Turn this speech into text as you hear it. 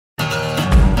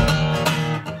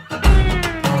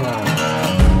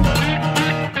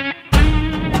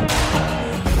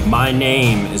My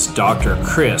name is Dr.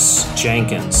 Chris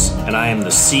Jenkins, and I am the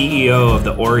CEO of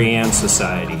the Orianne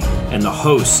Society and the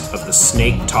host of the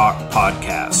Snake Talk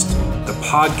podcast, the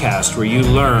podcast where you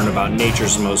learn about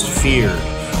nature's most feared,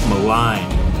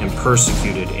 maligned, and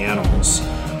persecuted animals.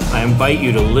 I invite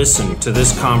you to listen to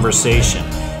this conversation,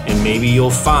 and maybe you'll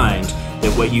find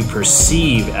that what you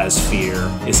perceive as fear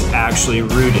is actually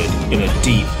rooted in a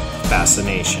deep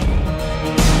fascination.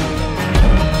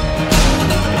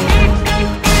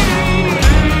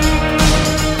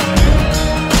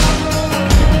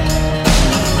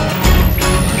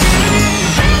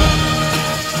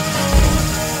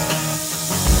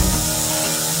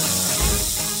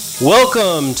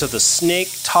 Welcome to the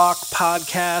Snake Talk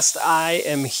podcast. I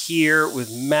am here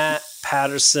with Matt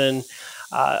Patterson.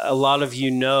 A lot of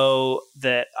you know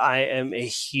that I am a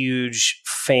huge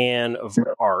fan of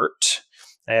art.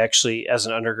 I actually, as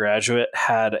an undergraduate,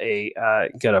 got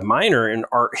a minor in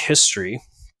art history,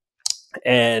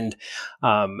 and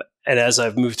as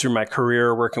I've moved through my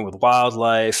career working with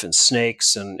wildlife and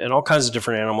snakes and all kinds of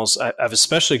different animals, I've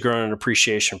especially grown an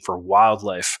appreciation for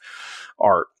wildlife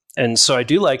art. And so I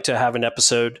do like to have an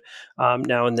episode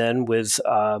now and then with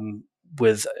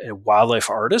wildlife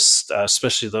artists,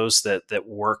 especially those that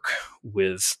work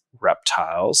with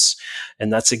reptiles. And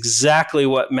that's exactly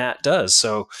what Matt does.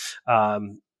 So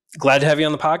glad to have you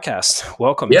on the podcast.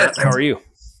 Welcome, Matt. How are you?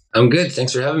 I'm good.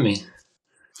 Thanks for having me.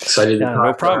 Excited to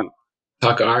no problem.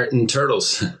 Talk art and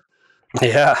turtles.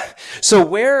 Yeah. So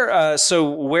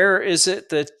where is it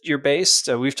that you're based?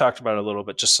 We've talked about it a little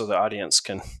bit, just so the audience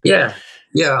can. Yeah.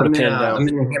 I'm in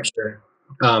New Hampshire.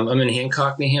 I'm in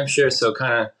Hancock, New Hampshire, so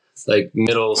kind of like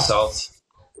middle south.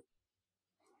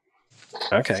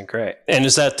 Okay, great. And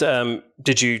is that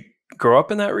did you grow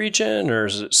up in that region, or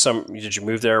is it did you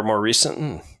move there more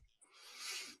recent?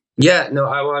 Yeah, no,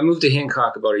 I moved to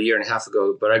Hancock about a year and a half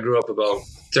ago, but I grew up about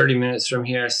 30 minutes from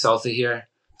here, south of here.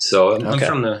 So I'm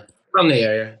from the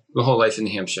area, my whole life in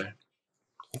New Hampshire.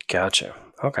 Gotcha.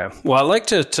 Okay. Well, I like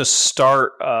to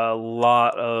start a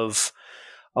lot of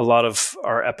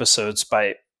our episodes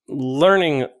by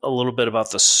learning a little bit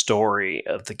about the story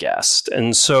of the guest.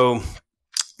 And so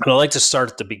I like to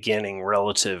start at the beginning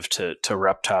relative to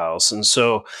reptiles. And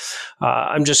so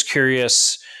I'm just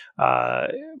curious, I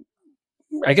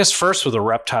guess first with the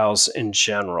reptiles in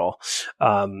general,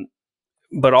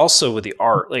 but also with the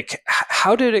art, like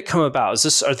how did it come about?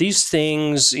 Are these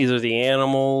things either the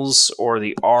animals or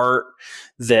the art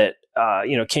that,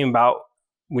 came about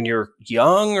when you're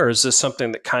young, or is this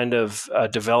something that kind of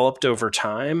developed over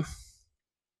time?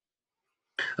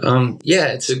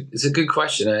 It's a good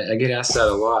question. I get asked that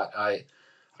a lot. I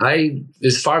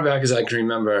as far back as I can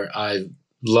remember, I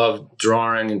loved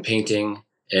drawing and painting,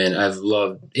 and I've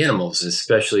loved animals,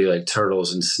 especially like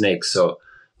turtles and snakes. So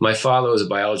my father was a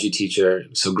biology teacher.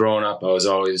 So growing up, I was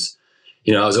always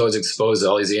exposed to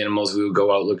all these animals. We would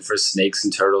go out looking for snakes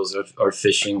and turtles or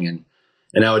fishing,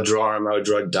 and I would draw them. I would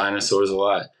draw dinosaurs a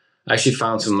lot. I actually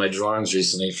found some of my drawings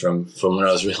recently from when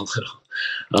I was real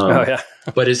little.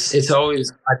 But it's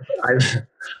always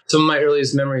some of my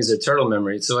earliest memories are turtle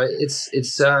memories. So it's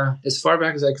as far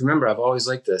back as I can remember, I've always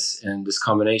liked this and this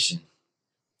combination.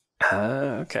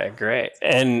 Okay, great.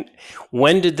 And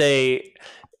when did they,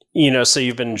 so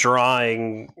you've been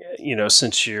drawing,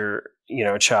 since you're,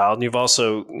 a child, and you've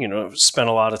also, spent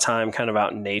a lot of time kind of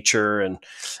out in nature and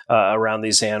around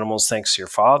these animals, thanks to your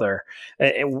father.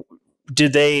 And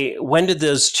when did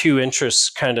those two interests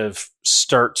kind of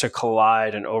start to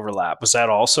collide and overlap? Was that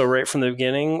also right from the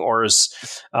beginning, or did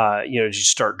you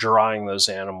start drawing those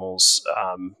animals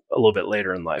a little bit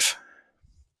later in life?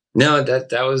 No,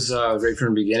 that was right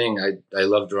from the beginning. I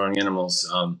love drawing animals.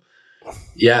 I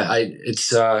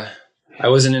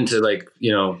wasn't into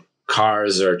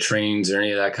cars or trains or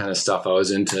any of that kind of stuff. I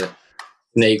was into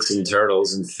snakes and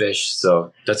turtles and fish.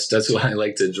 So that's what I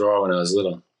liked to draw when I was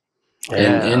little.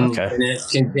 And it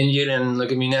continued, and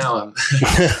look at me now. I'm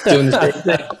doing the same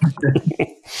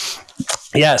thing.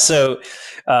 Yeah. So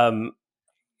I'm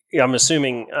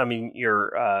assuming,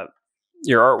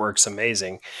 your artwork's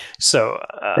amazing. So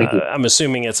I'm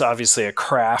assuming it's obviously a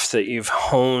craft that you've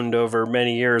honed over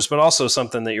many years, but also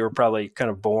something that you were probably kind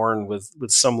of born with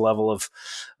some level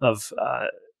of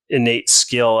innate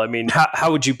skill. I mean,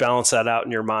 how would you balance that out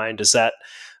in your mind? Is that,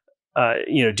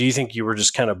 do you think you were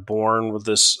just kind of born with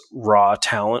this raw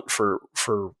talent for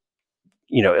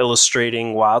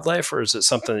illustrating wildlife, or is it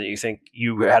something that you think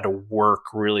you had to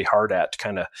work really hard at to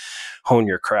kind of hone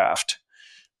your craft?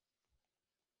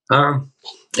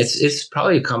 It's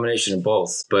probably a combination of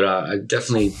both, but I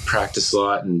definitely practice a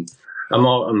lot, and I'm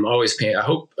always painting. I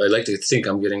like to think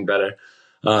I'm getting better.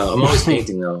 I'm always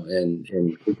painting though, and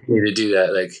continue to do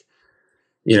that. Like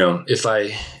if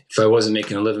I wasn't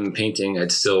making a living painting,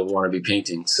 I'd still want to be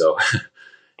painting. So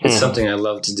it's something I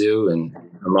love to do, and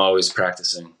I'm always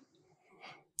practicing.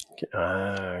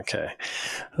 Okay.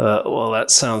 Well, that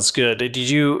sounds good. Did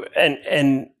you,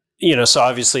 so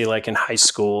obviously like in high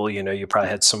school, you probably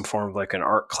had some form of like an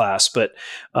art class, but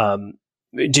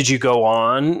did you go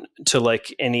on to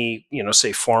like any,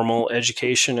 say formal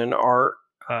education in art,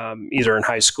 either in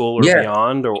high school or Yeah.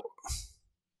 beyond? Or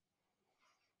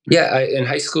Yeah. In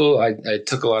high school, I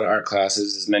took a lot of art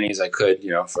classes, as many as I could,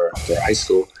 for high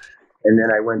school. And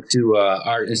then I went to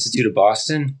Art Institute of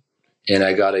Boston, and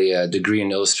I got a degree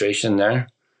in illustration there.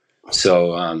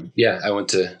 So, I went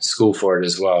to school for it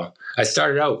as well. I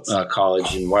started out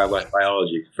college in wildlife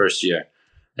biology first year,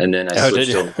 and then I did switched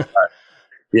you? over.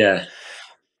 Yeah.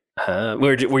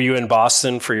 Were you in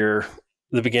Boston for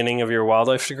the beginning of your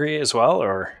wildlife degree as well,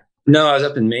 or? No, I was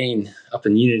up in Maine, up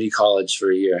in Unity College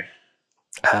for a year.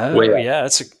 Way Oh up. yeah,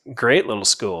 it's a great little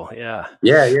school. Yeah,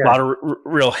 Yeah, a yeah, lot of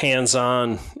real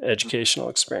hands-on educational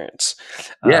experience.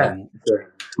 yeah. It's a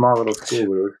small little school,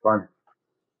 but it was fun.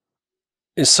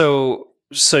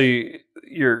 So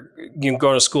you're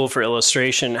going to school for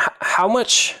illustration. How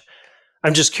much?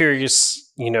 I'm just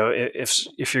curious.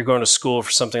 If you're going to school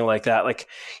for something like that, like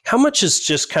how much is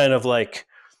just kind of like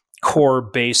core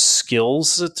base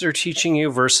skills that they're teaching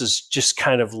you versus just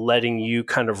kind of letting you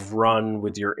kind of run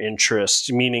with your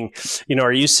interest? Meaning,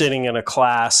 are you sitting in a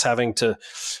class having to,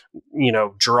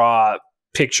 draw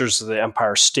pictures of the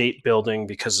Empire State Building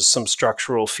because of some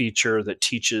structural feature that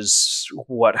teaches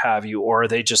what have you, or are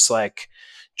they just like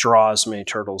draw as many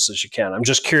turtles as you can? I'm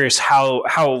just curious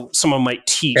how someone might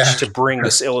teach to bring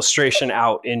this illustration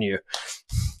out in you.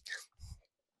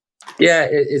 Yeah,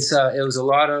 it was a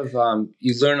lot of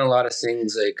you learn a lot of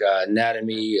things like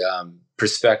anatomy,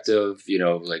 perspective,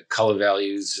 like color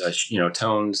values,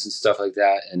 tones and stuff like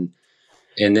that,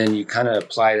 and then you kind of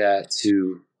apply that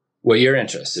to what you're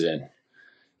interested in.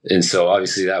 And so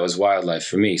obviously that was wildlife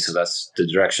for me, so that's the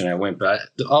direction I went. But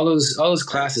all those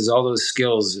classes, all those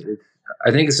skills,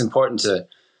 I think it's important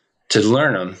to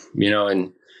learn them,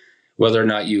 and whether or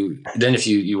not if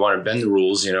you want to bend the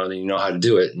rules, then you know how to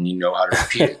do it and you know how to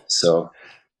repeat it. So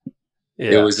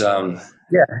it was,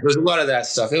 it was a lot of that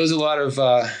stuff. It was a lot of,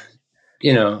 I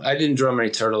didn't draw many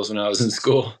turtles when I was in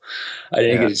school. I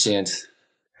didn't get a chance.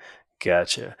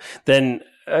 Gotcha. Then,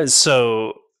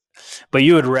 but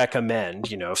you would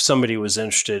recommend, if somebody was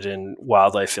interested in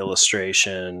wildlife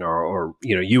illustration or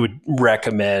you would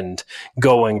recommend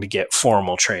going to get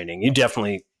formal training.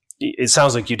 It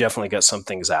sounds like you definitely got some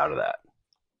things out of that.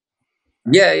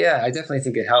 Yeah. I definitely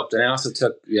think it helped. And I also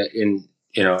took in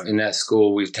that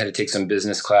school, we had to take some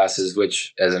business classes,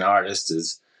 which as an artist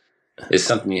is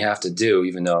something you have to do,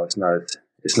 even though it's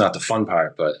not the fun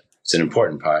part, but it's an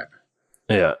important part.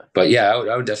 Yeah. But yeah,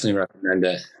 I would definitely recommend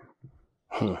it.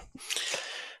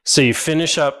 So you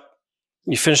finish up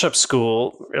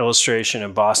school illustration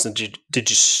in Boston. Did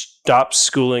you stop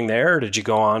schooling there, or did you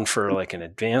go on for like an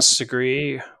advanced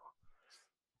degree?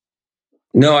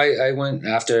 No, I went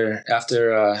after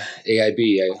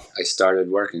AIB. I started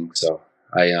working. So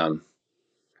I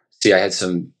had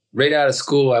some right out of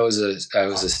school. I was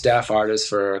a staff artist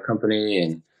for a company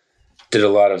and did a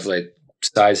lot of like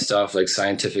side stuff like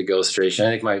scientific illustration.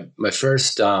 I think my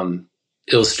first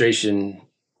illustration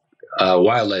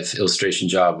wildlife illustration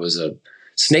job was a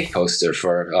snake poster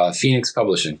for Phoenix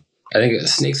Publishing. I think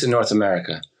Snakes in North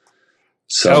America.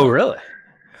 So, oh, really?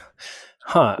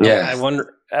 Huh. Yeah. I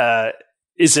wonder,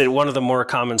 is it one of the more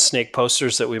common snake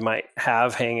posters that we might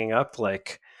have hanging up?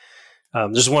 Like,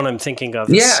 there's one I'm thinking of.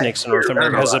 Snakes in North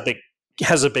America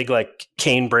has a big like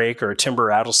cane break or a timber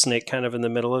rattlesnake kind of in the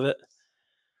middle of it.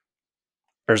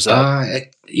 Or is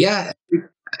that? Yeah,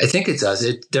 I think it does.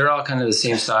 They're all kind of the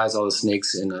same size, all the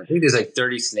snakes, and I think there's like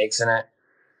 30 snakes in it.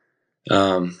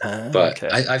 But okay.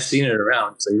 I've seen it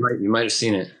around, so you might have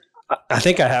seen it. I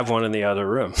think I have one in the other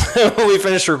room. When we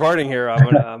finish recording here,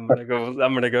 I'm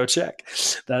gonna go check.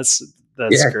 That's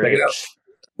great.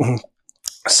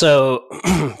 So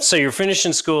you're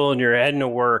finishing school and you're heading to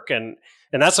work, and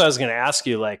that's what I was going to ask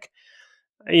you. Like,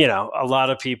 a lot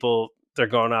of people, they're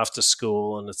going off to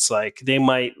school, and it's like they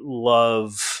might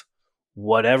love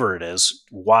whatever it is,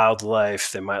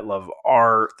 wildlife. They might love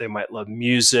art. They might love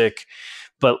music,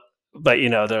 but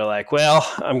they're like, well,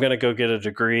 I'm going to go get a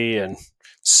degree and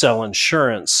sell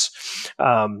insurance.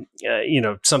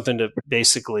 Something to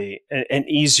basically an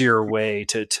easier way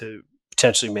to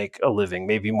potentially make a living,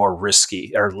 maybe more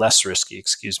risky or less risky,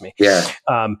 excuse me. Yeah.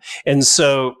 And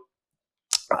so,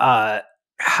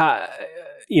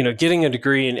 getting a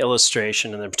degree in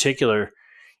illustration, and in particular,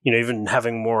 even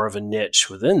having more of a niche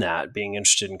within that, being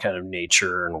interested in kind of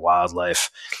nature and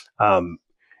wildlife.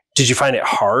 Did you find it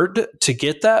hard to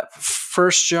get that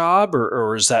first job,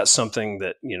 or is that something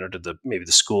that, did maybe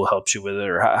the school helped you with it,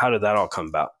 or how did that all come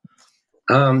about?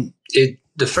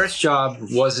 The first job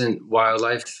wasn't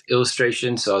wildlife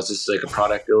illustration, so I was just like a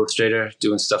product illustrator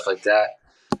doing stuff like that.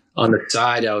 On the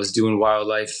side, I was doing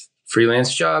wildlife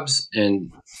freelance jobs,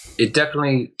 and it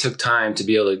definitely took time to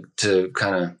be able to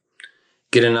kind of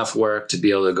get enough work to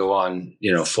be able to go on,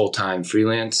 full-time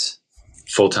freelance,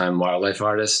 full-time wildlife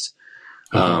artist.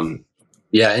 And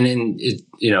then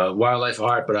wildlife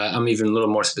art, but I'm even a little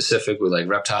more specific with like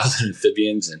reptiles and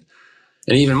amphibians, and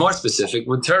even more specific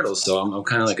with turtles. So I'm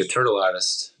kind of like a turtle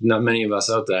artist. Not many of us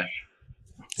out there.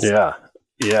 Yeah.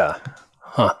 Yeah.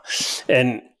 Huh.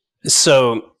 And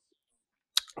so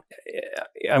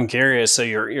I'm curious. So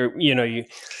you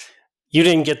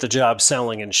didn't get the job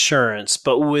selling insurance,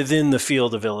 but within the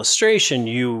field of illustration,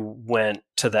 you went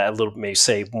to that little, may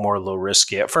say more low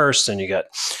risky at first, and you got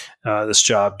this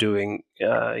job doing,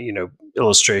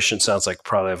 illustration. Sounds like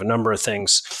probably have a number of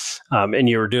things, and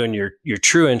you were doing your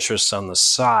true interests on the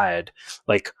side.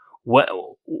 Like,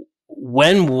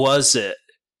 when was it,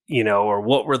 or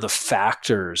what were the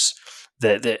factors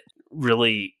that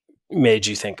really made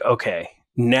you think, okay,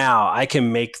 now I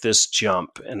can make this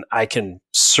jump and I can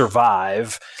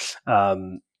survive,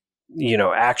 actually,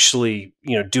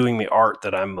 doing the art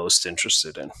that I'm most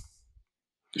interested in.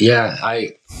 Yeah,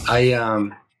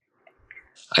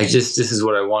 this is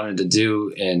what I wanted to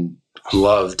do and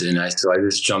loved. And so I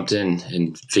just jumped in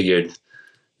and figured I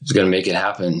was going to make it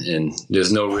happen. And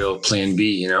there's no real plan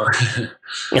B,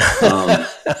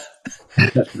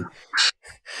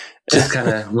 just kind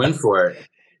of went for it.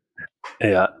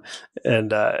 Yeah.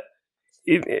 And,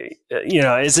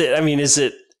 is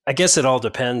it, I guess it all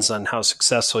depends on how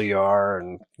successful you are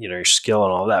and, your skill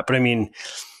and all that. But I mean,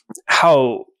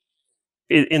 how,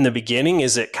 in the beginning,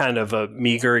 is it kind of a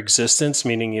meager existence,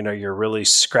 meaning, you're really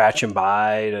scratching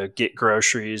by to get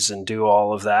groceries and do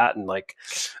all of that and like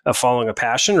following a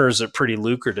passion, or is it pretty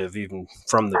lucrative even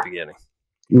from the beginning?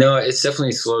 No, it's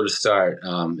definitely slow to start.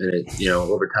 And it,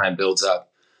 over time builds up.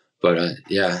 But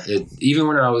even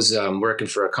when I was working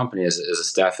for a company as a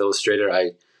staff illustrator,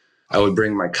 I would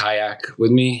bring my kayak with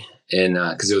me, and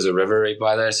because there was a river right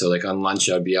by there, so like on lunch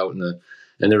I'd be out in the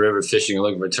river fishing and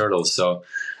looking for turtles. So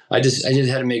I just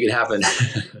had to make it happen.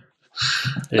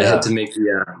 I had to make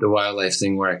the wildlife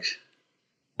thing work.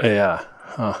 Yeah.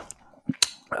 Huh.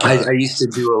 I used to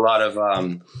do a lot of.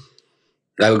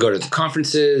 I would go to the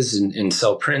conferences and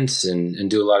sell prints and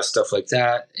do a lot of stuff like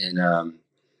that, and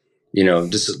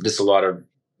just a lot of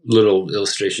little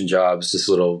illustration jobs, just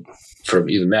little for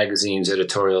either magazines,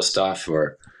 editorial stuff,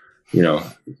 or,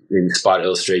 maybe spot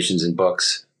illustrations in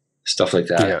books, stuff like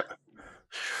that. Yeah.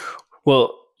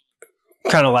 Well,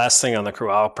 kind of last thing on the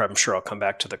career, I'm sure I'll come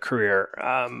back to the career.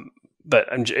 But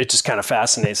it just kind of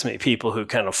fascinates me, people who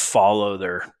kind of follow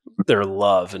their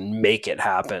love and make it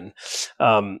happen.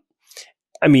 So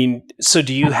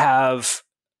do you have,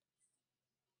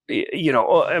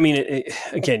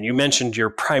 again, you mentioned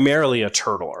you're primarily a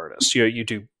turtle artist. You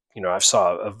do, I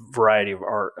saw a variety of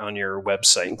art on your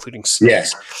website, including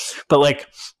snakes. Yeah. But like,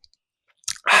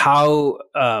 how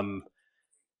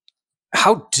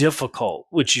difficult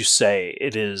would you say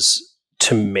it is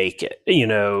to make it?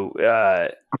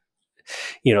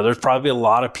 There's probably a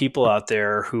lot of people out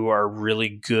there who are really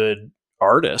good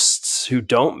artists who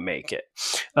don't make it.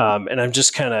 And I'm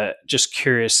just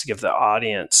curious to give the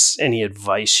audience any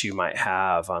advice you might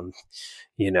have on,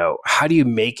 how do you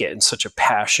make it in such a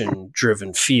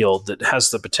passion-driven field that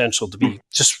has the potential to be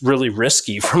just really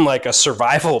risky from like a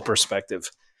survival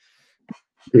perspective?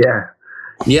 Yeah.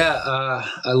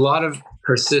 A lot of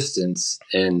persistence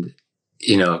and,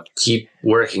 keep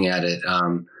working at it.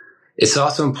 It's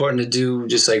also important to do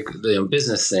just like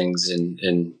business things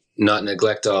and not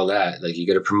neglect all that. Like, you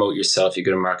got to promote yourself, you got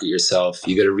to market yourself,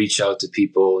 you got to reach out to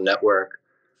people, network,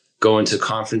 go into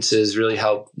conferences, really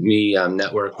help me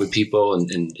network with people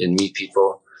and meet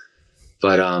people.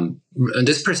 But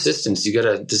just persistence, you got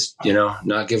to just,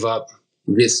 not give up.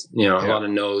 It's, a lot of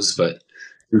no's, but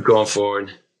keep going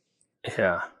forward.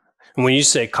 Yeah. And when you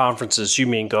say conferences, you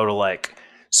mean go to like,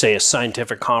 say, a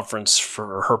scientific conference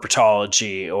for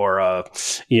herpetology or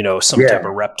some type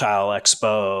of reptile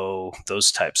expo,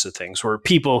 those types of things, where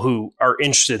people who are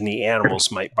interested in the animals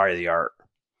might buy the art.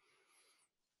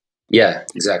 Yeah,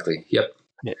 exactly. Yep.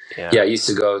 Yeah. I used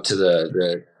to go to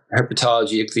the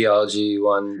herpetology, ichthyology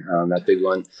one, that big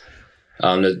one.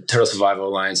 The Turtle Survival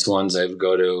Alliance ones I would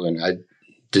go to, and I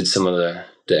did some of the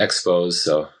expos.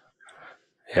 So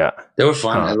yeah, they were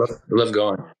fun. I love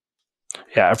going.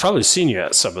 Yeah, I've probably seen you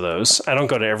at some of those. I don't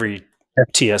go to every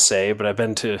TSA, but I've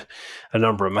been to a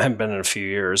number of them. I haven't been in a few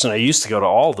years, and I used to go to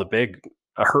all the big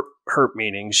herp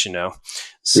meetings. So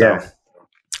Yeah,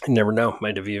 you never know.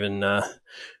 Might have even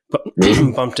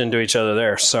maybe. bumped into each other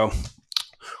there. So,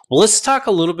 well, let's talk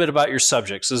a little bit about your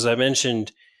subjects. As I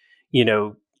mentioned, you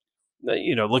know,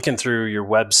 looking through your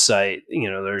website,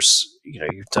 there's,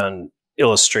 you've done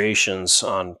illustrations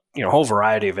on, a whole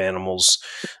variety of animals,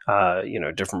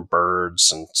 different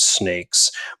birds and snakes,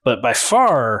 but by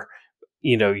far,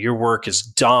 your work is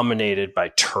dominated by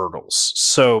turtles.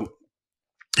 So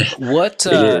what,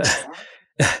 It is.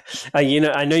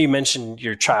 I know you mentioned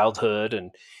your childhood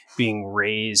and being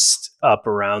raised up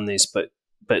around these, but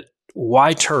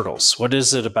why turtles? What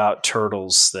is it about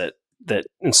turtles that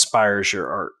inspires your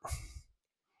art?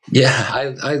 Yeah,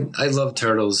 I love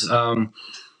turtles.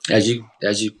 As you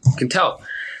can tell,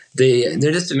 they're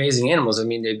just amazing animals. I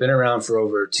mean, they've been around for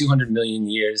over 200 million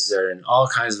years. They're in all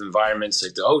kinds of environments,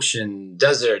 like the ocean,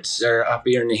 deserts. They're up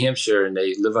here in New Hampshire, and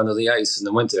they live under the ice in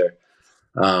the winter.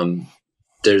 Um,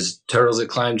 there's turtles that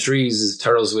climb trees. There's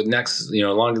turtles with necks,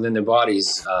 longer than their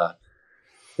bodies.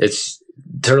 It's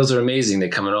Turtles are amazing. They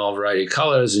come in all variety of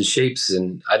colors and shapes,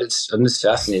 and I'm just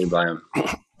fascinated by them.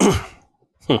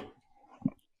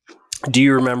 Do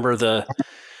you remember the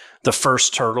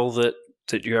first turtle that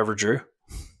you ever drew?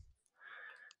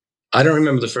 I don't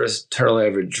remember the first turtle I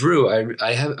ever drew.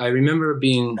 I remember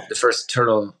being the first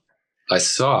turtle I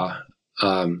saw.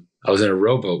 I was in a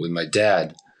rowboat with my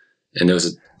dad, and there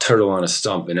was a turtle on a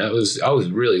stump, and I was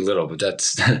really little, but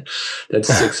that's that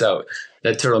sticks out.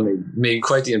 That turtle made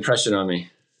quite the impression on me.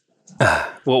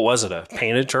 What was it? A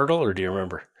painted turtle, or do you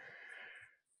remember?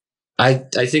 I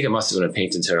think it must have been a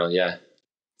painted turtle. Yeah,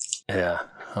 Yeah.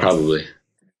 probably.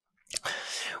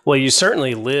 Well, you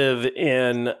certainly live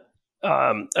in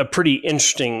a pretty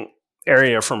interesting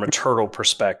area from a turtle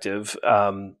perspective.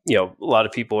 A lot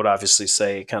of people would obviously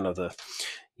say kind of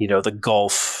the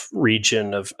Gulf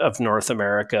region of North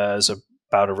America is a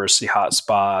biodiversity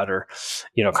hotspot, or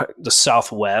the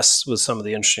Southwest with some of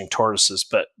the interesting tortoises.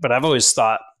 But I've always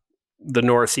thought the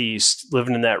Northeast,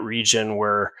 living in that region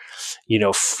where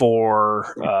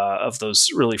four of those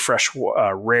really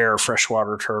rare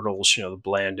freshwater turtles, the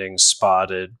blanding,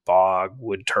 spotted, bog,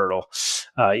 wood turtle,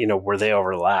 where they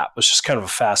overlap, was just kind of a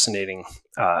fascinating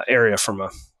area from a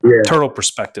Yeah, turtle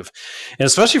perspective, and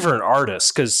especially for an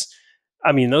artist, because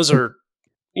I mean those are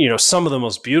some of the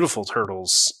most beautiful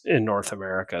turtles in North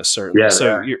America, certainly. yeah,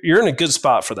 So you're in a good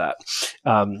spot for that.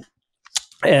 Um,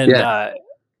 and yeah.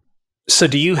 So,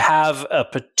 do you have a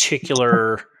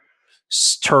particular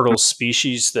turtle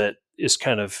species that is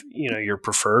kind of your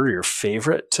preferred or your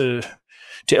favorite to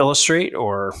illustrate,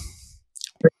 or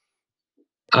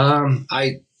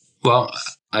I well,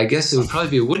 I guess it would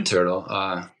probably be a wood turtle.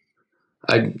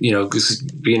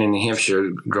 Just being in New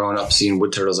Hampshire, growing up, seeing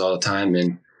wood turtles all the time,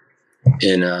 and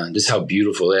just how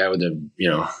beautiful they are with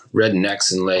their red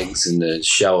necks and legs, and the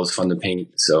shell is fun to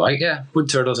paint. So yeah, wood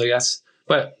turtles, I guess.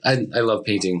 But I love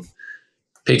painting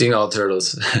all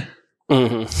turtles.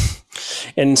 mm-hmm.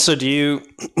 And so do you?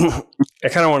 I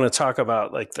kind of want to talk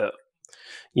about like the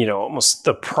almost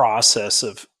the process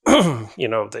of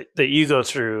that you go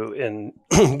through in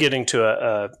getting to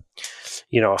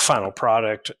a final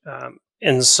product,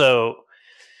 and so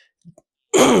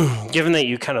given that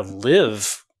you kind of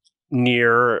live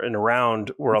near and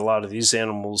around where a lot of these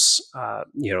animals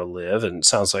live, and it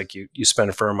sounds like you spend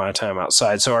a fair amount of time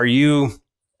outside, so are you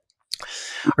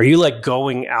like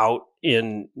going out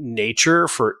in nature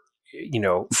for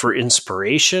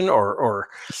inspiration, or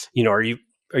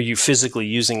are you physically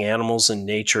using animals in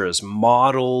nature as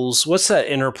models? What's that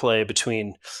interplay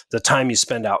between the time you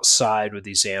spend outside with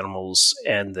these animals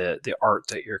and the art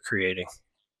that you're creating?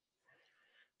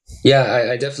 Yeah,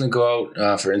 I definitely go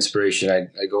out for inspiration.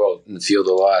 I go out in the field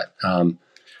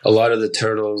a lot of the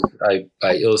turtles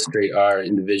I illustrate are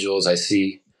individuals I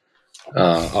see.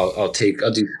 I'll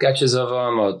do sketches of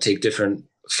them. I'll take different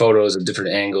photos of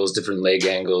different angles, different leg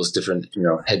angles, different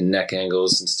head and neck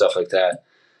angles and stuff like that.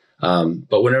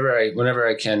 But whenever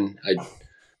I can,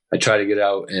 I try to get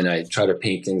out and I try to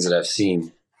paint things that I've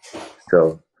seen.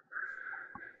 So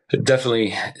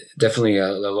definitely a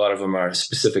lot of them are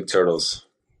specific turtles.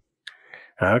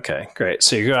 Okay, great.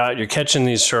 So you go out, you're catching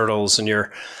these turtles, and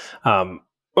you're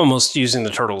almost using the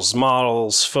turtles as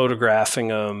models, photographing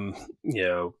them,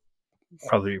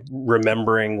 probably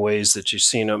remembering ways that you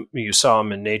saw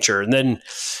them in nature, and then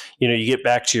you get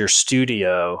back to your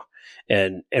studio,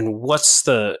 and what's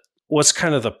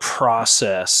kind of the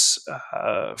process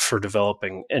for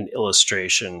developing an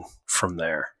illustration from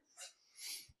there?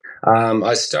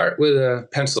 I start with a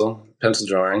pencil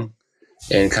drawing,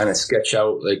 and kind of sketch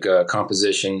out like a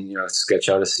composition, sketch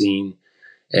out a scene,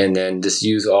 and then just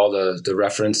use all the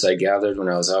reference I gathered when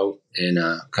I was out and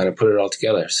kind of put it all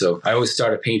together. So I always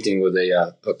start a painting with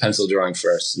a pencil drawing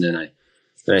first, and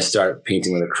then I start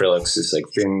painting with acrylics, just like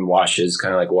thin washes,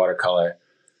 kind of like watercolor,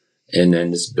 and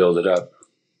then just build it up.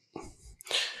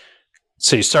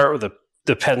 So you start with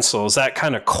the pencil. Is that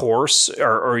kind of coarse,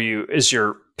 or is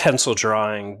your pencil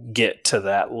drawing get to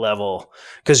that level?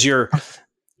 Because your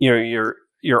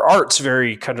art's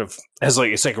very kind of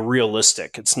it's like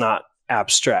realistic. It's not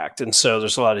abstract, and so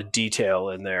there's a lot of detail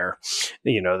in there,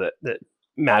 that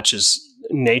matches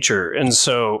nature. And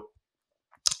so,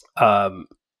 when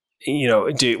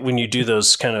you do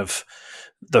those kind of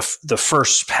the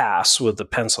first pass with the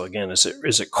pencil, again, is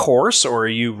it coarse, or are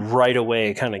you right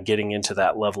away kind of getting into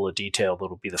that level of detail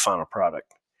that'll be the final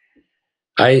product?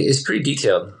 It's pretty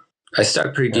detailed. I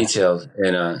start pretty detailed,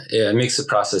 and it makes the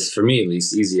process, for me at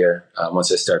least, easier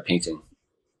once I start painting.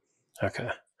 Okay.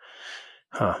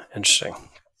 Huh. Interesting.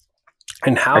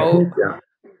 And how? And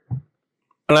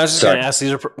I was just going to ask,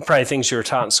 these are probably things you were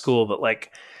taught in school, but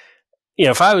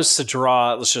if I was to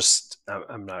draw,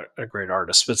 I'm not a great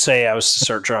artist, but say I was to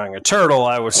start drawing a turtle,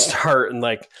 I would start and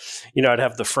I'd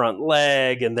have the front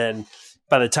leg, and then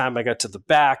by the time I got to the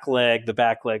back leg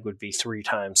would be 3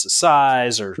 times the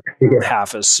size or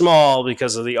half as small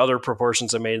because of the other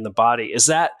proportions I made in the body. Is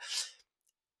that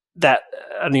I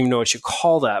don't even know what you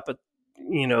call that, but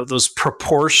those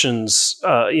proportions,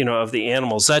 of the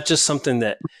animals, is that just something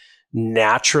that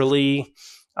naturally,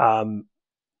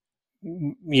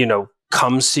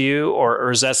 comes to you,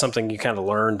 or is that something you kind of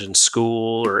learned in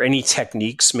school, or any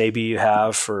techniques maybe you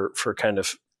have for kind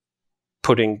of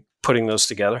putting those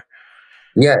together?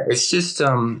 Yeah, it's just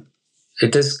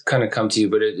it does kind of come to you,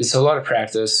 but it's a lot of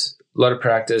practice,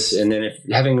 and then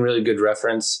having really good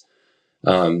reference,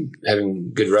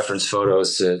 having good reference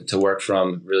photos to work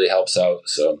from really helps out,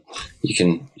 so you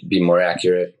can be more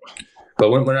accurate.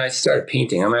 But when I start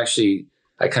painting,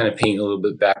 I kind of paint a little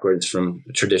bit backwards from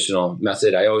the traditional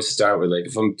method. I always start with,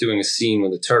 if I'm doing a scene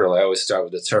with a turtle, I always start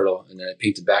with the turtle and then I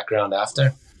paint the background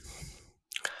after.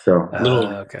 So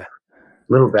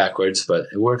little backwards, but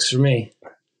it works for me.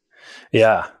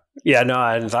 Yeah. Yeah, no,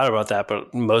 I hadn't thought about that,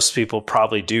 but most people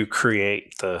probably do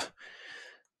create the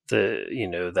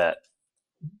that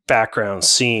background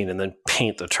scene and then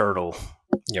paint the turtle,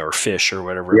 or fish or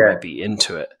whatever it might be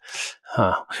into it.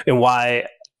 Huh. And why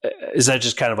is that?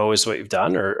 Just kind of always what you've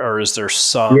done, or is there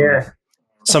some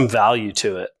value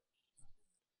to it?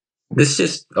 This is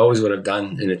just always what I've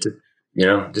done, and it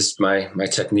just my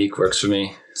technique works for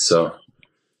me. So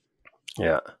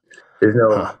yeah, there's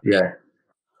no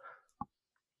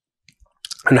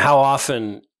And how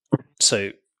often?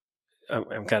 So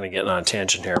I'm kind of getting on a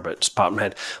tangent here, but just popped in my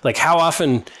head. How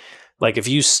often? If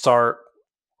you start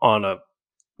on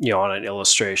on an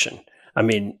illustration, I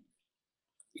mean,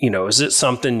 is it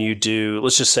something you do?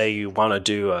 Let's just say you want to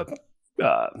do a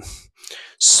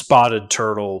spotted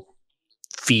turtle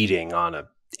feeding on an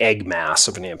egg mass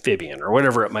of an amphibian or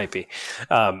whatever it might be.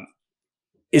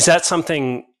 Is that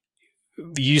something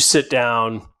you sit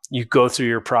down, you go through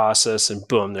your process, and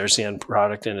boom, there's the end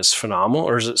product and it's phenomenal?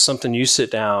 Or is it something you sit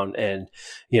down and,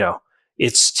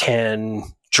 it's 10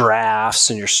 drafts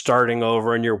and you're starting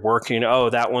over and you're working,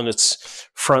 that one, its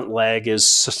front leg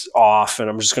is off and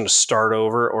I'm just going to start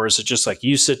over? Or is it just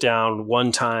you sit down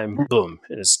one time, boom,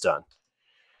 and it's done?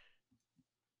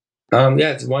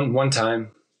 It's one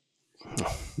time.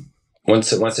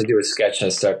 Once I do a sketch, I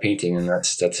start painting, and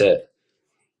that's it.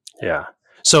 Yeah.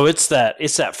 So it's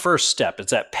that first step,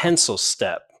 it's that pencil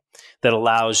step that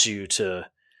allows you to,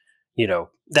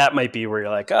 that might be where you're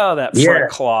like, that front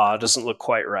claw doesn't look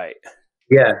quite right.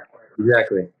 Yeah,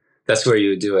 exactly. That's where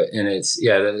you would do it. And it's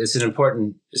an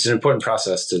important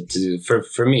process to do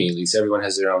for me, at least. Everyone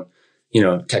has their own,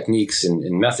 techniques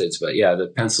and methods, but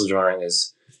the pencil drawing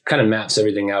is kind of maps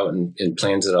everything out and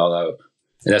plans it all out.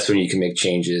 And that's when you can make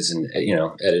changes and,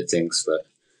 edit things. But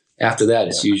after that,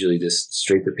 it's usually just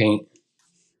straight to paint.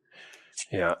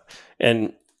 Yeah.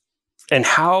 And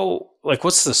how,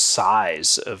 what's the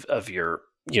size of your,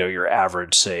 your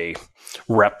average, say,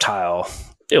 reptile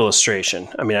illustration?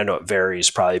 I mean, I know it varies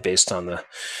probably based on the,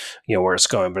 where it's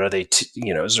going, but are they,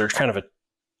 is there kind of a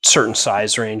certain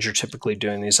size range you're typically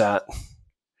doing these at?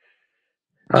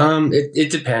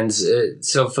 It depends.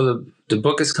 So for the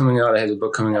book is coming out. I have the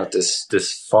book coming out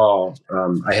this fall.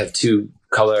 I have 2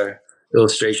 color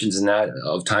illustrations in that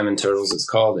of Time and Turtles, it's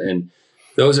called, and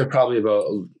those are probably about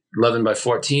 11 by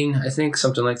 14, I think,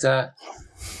 something like that.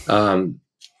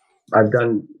 I've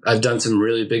done some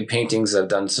really big paintings. I've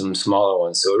done some smaller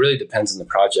ones. So it really depends on the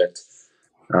project.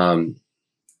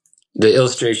 The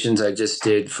illustrations I just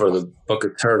did for the Book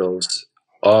of Turtles,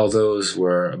 all those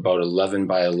were about 11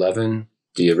 by 11,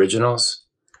 the originals.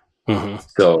 Mm-hmm.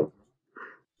 So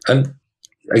I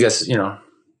guess,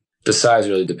 the size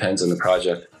really depends on the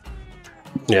project.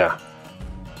 Yeah.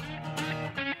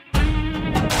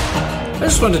 I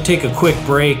just wanted to take a quick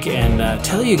break and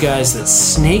tell you guys that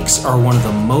snakes are one of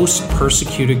the most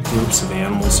persecuted groups of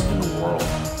animals in the world.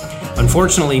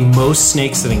 Unfortunately, most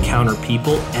snakes that encounter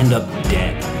people end up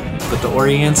dead, but the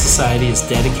Oriane Society is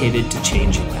dedicated to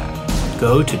changing that.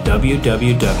 Go to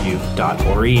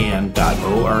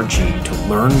www.oriane.org to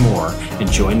learn more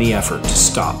and join the effort to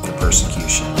stop the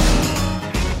persecution.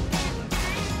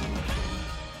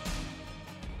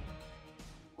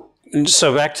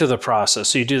 So back to the process.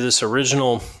 So you do this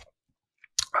original,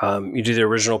 you do the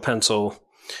original pencil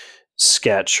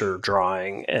sketch or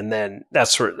drawing, and then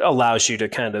that's what allows you to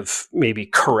kind of maybe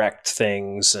correct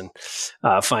things and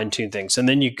fine tune things. And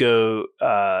then you go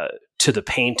to the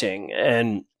painting,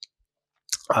 and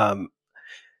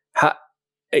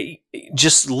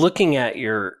just looking at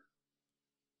your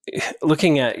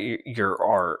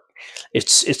art,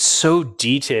 it's so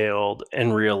detailed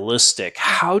and realistic.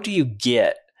 How do you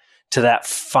get to that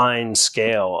fine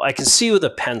scale? I can see with a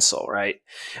pencil, right?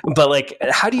 But like,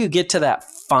 how do you get to that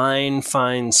fine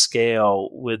scale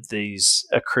with these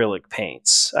acrylic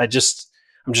paints? I'm just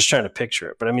trying to picture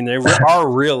it, but I mean, they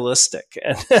are realistic.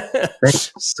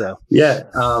 So, yeah.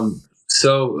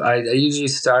 So I usually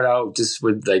start out just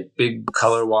with like big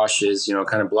color washes,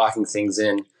 kind of blocking things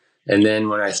in. And then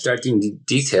when I start doing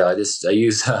detail, I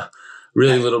use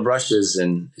really little brushes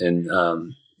and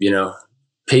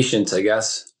patience, I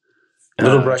guess.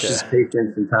 Little brushes,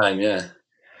 patience, and time. Yeah.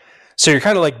 So you're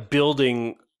kind of like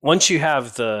building, once you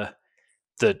have the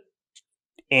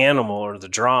animal or the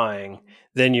drawing,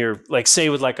 then you're like, say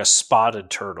with like a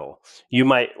spotted turtle, you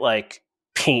might like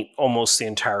paint almost the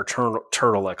entire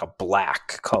turtle like a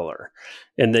black color,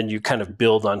 and then you kind of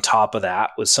build on top of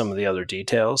that with some of the other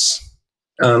details.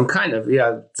 Kind of,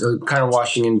 yeah. So kind of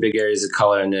washing in big areas of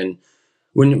color, and then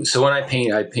when I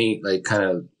paint like kind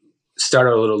of start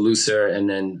out a little looser, and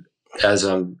then as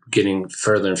I'm getting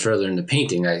further and further into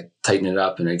painting, I tighten it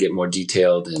up and I get more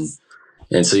detailed, and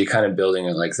so you're kind of building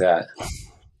it like that.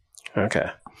 Okay.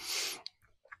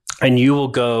 And you will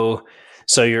go,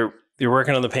 so you're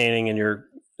working on the painting, and you're,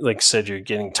 like I said, you're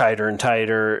getting tighter and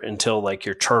tighter until like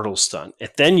your turtle's done. And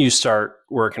then you start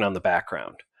working on the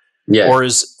background. Yeah. Or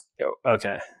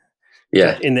okay.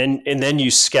 Yeah. And then you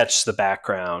sketch the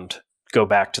background, go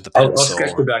back to the pencil. I'll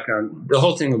sketch the background. The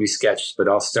whole thing will be sketched, but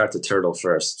I'll start the turtle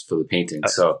first for the painting.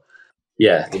 So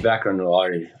yeah, the background will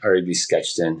already be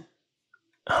sketched in.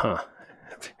 Huh.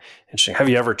 Interesting. Have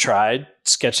you ever tried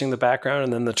sketching the background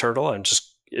and then the turtle, and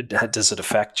does it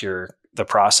affect the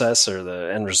process or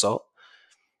the end result?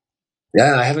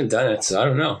 Yeah, I haven't done it, so I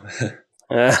don't know.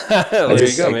 There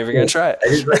you go. Maybe you're going to try it. I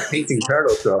just like painting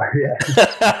turtles, so yeah.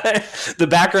 The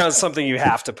background is something you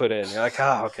have to put in. You're like,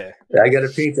 oh, okay. Yeah, I got to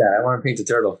paint that. I want to paint the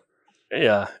turtle.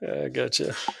 Yeah,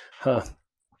 gotcha. Huh.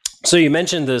 So you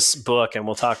mentioned this book, and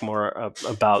we'll talk more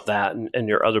about that and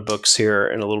your other books here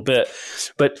in a little bit.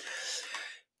 But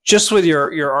just with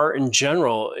your art in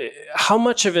general, how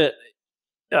much of it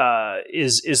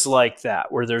is like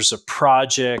that, where there's a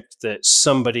project that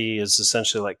somebody is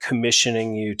essentially like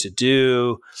commissioning you to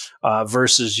do,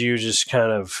 versus you just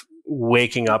kind of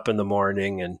waking up in the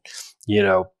morning and,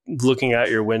 looking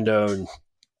out your window and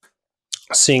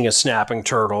seeing a snapping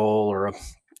turtle or a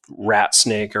rat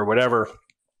snake or whatever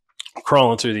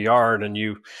crawling through the yard, and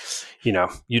you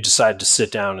decide to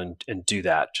sit down and do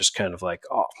that, just kind of like,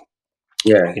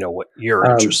 yeah, what you're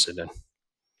interested in.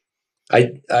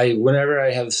 I whenever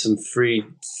I have some free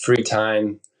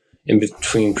time in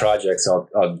between projects,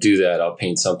 I'll do that. I'll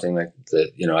paint something like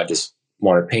that. I just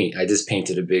want to paint. I just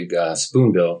painted a big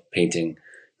spoonbill painting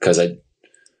because I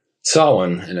saw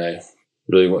one and I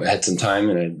really had some time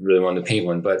and I really wanted to paint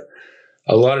one. But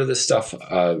a lot of the stuff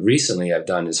recently I've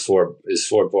done is for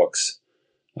books,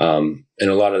 and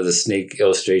a lot of the snake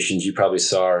illustrations you probably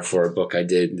saw are for a book I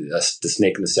did, the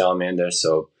Snake and the Salamander.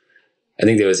 So I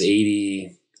think there was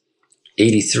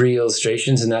 83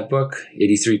 illustrations in that book,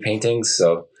 83 paintings.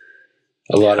 So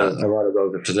a lot of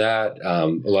those are for that.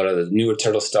 A lot of the newer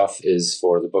turtle stuff is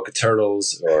for the Book of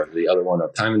Turtles, or the other one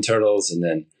of Time and Turtles. And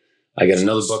then I got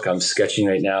another book I'm sketching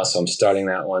right now, so I'm starting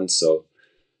that one. So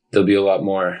there'll be a lot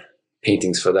more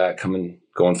paintings for that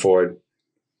going forward.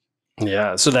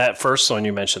 Yeah. So that first one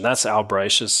you mentioned, that's Al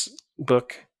Breich's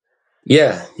book.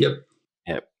 Yeah. Yep.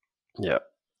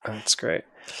 That's great.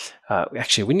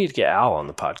 Actually, we need to get Al on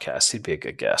the podcast. He'd be a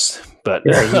good guest. But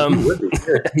yeah, he would be.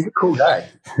 He's a cool guy.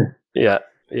 Yeah.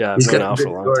 Yeah, I've He's known got some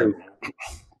Al for good a long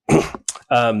stories.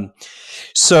 time.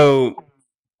 So,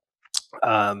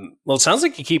 well, it sounds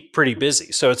like you keep pretty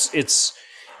busy. So it's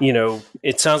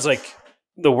it sounds like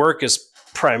the work is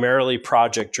primarily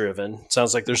project driven. It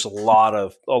sounds like there's a lot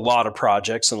of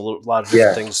projects and a lot of different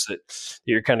Yeah, things that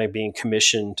you're kind of being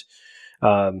commissioned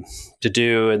to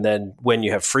do. And then when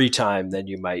you have free time, then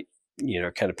you might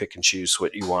kind of pick and choose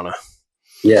what you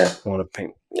yeah. want to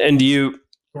paint. And do you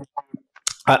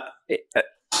uh,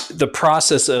 the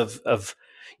process of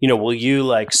will you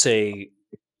like say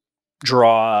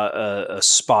draw a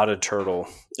spotted turtle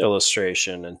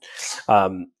illustration,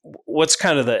 and what's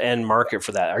kind of the end market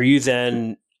for that? Are you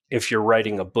then, if you're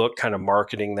writing a book, kind of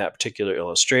marketing that particular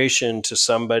illustration to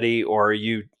somebody, or are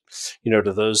you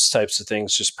to those types of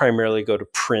things just primarily go to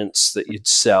prints that you'd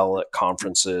sell at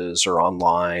conferences or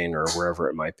online or wherever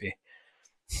it might be?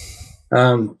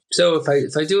 So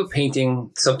if I do a painting,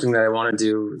 something that I want to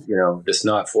do, just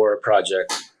not for a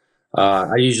project,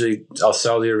 I'll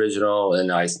sell the original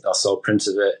and I'll sell prints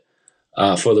of it.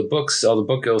 For the books, all the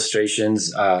book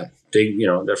illustrations,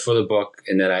 they're for the book,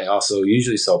 and then I also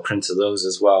usually sell prints of those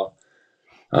as well.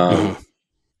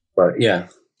 But yeah,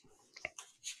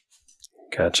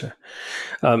 Gotcha.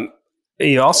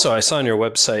 You also, I saw on your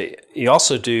website, you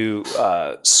also do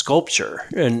sculpture,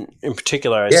 and in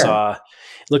particular, I saw it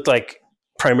looked like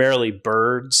primarily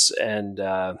birds and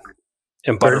birds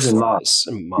and moths. butterflies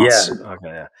and Yeah, moths.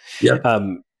 Okay, yeah.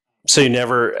 so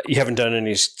you haven't done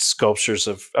any sculptures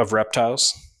of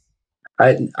reptiles?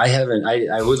 I haven't.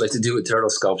 I would like to do a turtle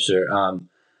sculpture.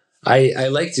 I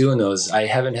like doing those. I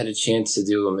haven't had a chance to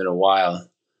do them in a while.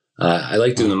 I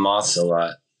like doing the moths a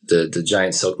lot. The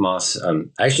giant silk moths. I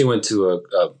actually went to a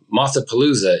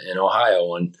Mothapalooza in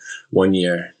Ohio one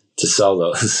year to sell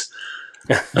those.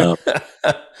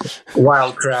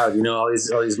 Wild crowd, all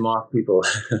these moth people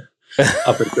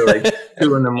up until like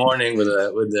 2 a.m. with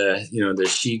the their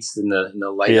sheets and the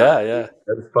light. Yeah.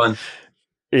 That was fun.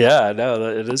 Yeah,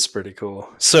 no, it is pretty cool.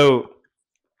 So,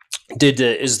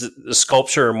 is the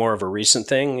sculpture more of a recent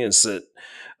thing? Is it,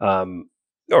 or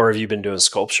have you been doing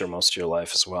sculpture most of your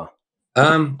life as well?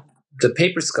 The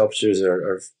paper sculptures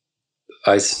are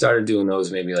I started doing those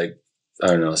maybe like, I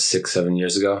don't know, 6-7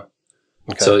 years ago.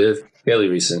 Okay. So it's fairly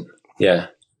recent. Yeah.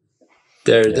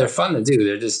 They're fun to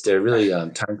do. They're really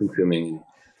time consuming,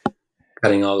 and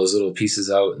cutting all those little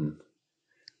pieces out, and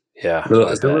it's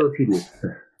a little tedious.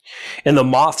 And the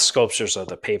moth sculptures are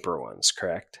the paper ones,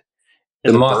 correct?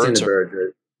 And the moth and the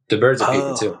bird. The birds are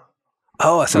paper too.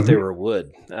 Oh, I thought they were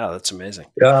wood. Oh, that's amazing.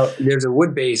 There's a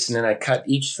wood base, and then I cut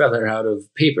each feather out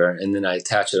of paper, and then I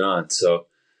attach it on. So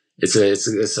it's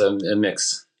a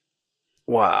mix.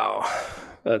 Wow,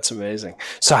 that's amazing.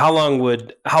 So how long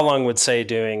would say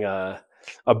doing a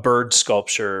bird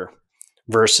sculpture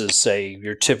versus say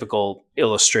your typical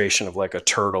illustration of like a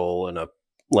turtle in a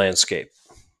landscape?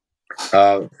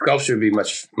 Sculpture would be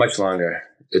much longer.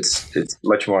 It's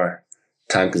much more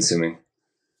time consuming.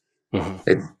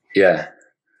 Yeah.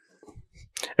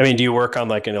 I mean, do you work on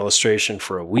like an illustration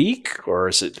for a week, or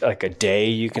is it like a day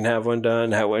you can have one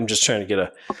done? I'm just trying to get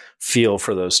a feel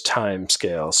for those time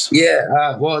scales.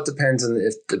 Yeah. Well, it depends on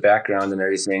if the background and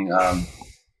everything.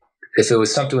 If it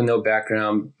was something with no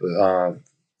background,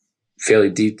 fairly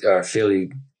deep or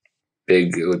fairly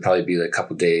big, it would probably be like a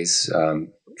couple days.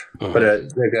 But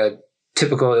like a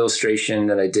typical illustration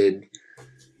that I did,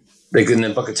 like in the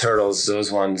Book of Turtles,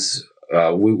 those ones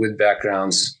with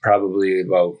backgrounds, probably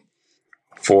about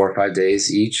 4 or 5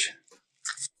 days each,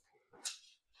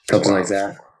 something like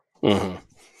that.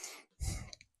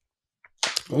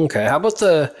 Okay. How about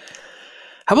the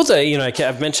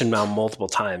I've mentioned now multiple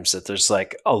times that there's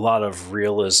like a lot of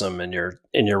realism in your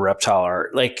reptile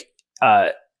art. Like,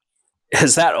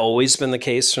 has that always been the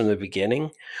case from the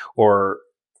beginning, or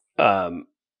or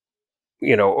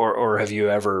have you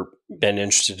ever been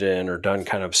interested in or done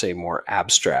kind of say more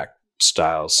abstract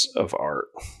styles of art?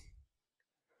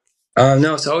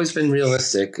 No, it's always been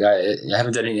realistic. I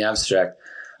haven't done any abstract.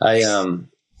 I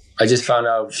just found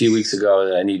out a few weeks ago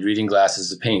that I need reading glasses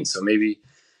to paint. So maybe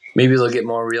they'll get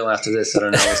more real after this. I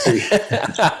don't know. We'll see.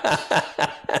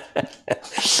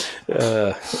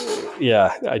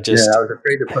 Yeah, I was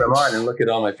afraid to put them on and look at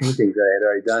all my paintings I had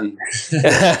already done.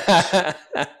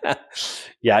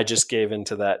 Yeah, I just gave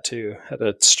into that too. Had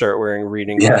to start wearing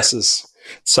reading glasses.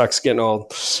 Sucks getting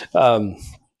old.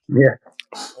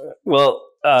 Well,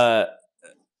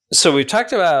 so we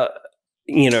talked about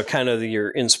kind of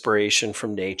your inspiration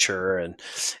from nature and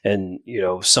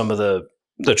some of the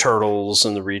turtles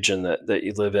in the region that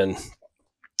you live in.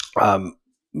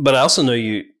 But I also know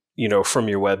you from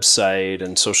your website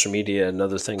and social media and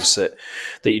other things that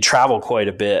you travel quite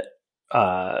a bit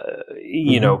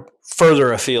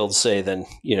further afield, say, than,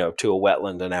 to a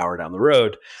wetland an hour down the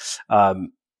road.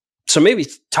 So maybe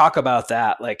talk about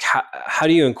that. Like, how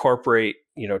do you incorporate,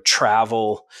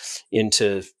 travel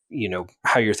into,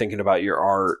 how you're thinking about your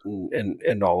art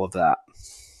and all of that?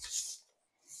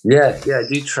 Yeah. I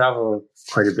do travel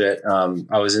quite a bit.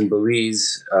 I was in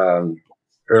Belize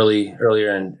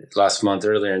earlier in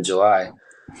July,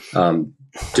 I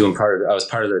was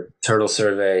part of the turtle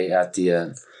survey at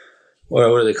the what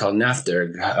are they called?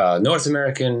 NAFTERG,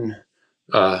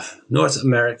 North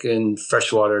American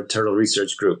Freshwater Turtle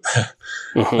Research Group.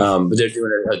 Mm-hmm. But they're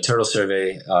doing a turtle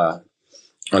survey on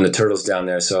the turtles down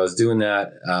there. So I was doing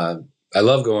that. I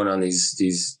love going on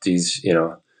these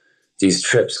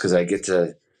trips because I get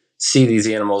to see these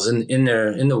animals in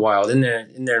the wild, in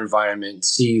their environment,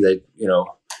 see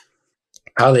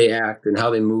how they act and how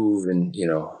they move and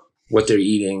what they're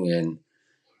eating, and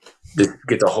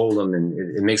get to hold them, and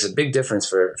it makes a big difference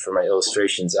for my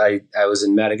illustrations. I was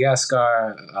in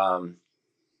Madagascar, I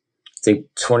think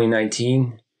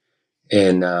 2019,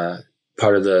 and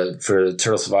for the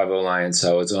Turtle Survival Alliance,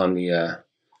 I was on the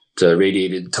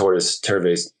radiated turtle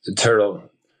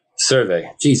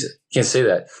survey. Jesus, can't say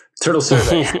that. Turtle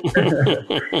survey.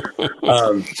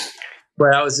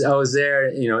 But I was there,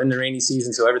 in the rainy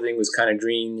season, so everything was kind of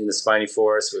green in the spiny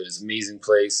forest. It was an amazing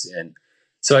place, and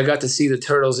so I got to see the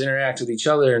turtles interact with each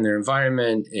other and their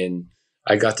environment, and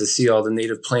I got to see all the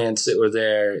native plants that were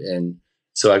there, and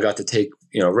so I got to take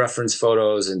reference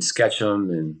photos and sketch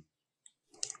them, and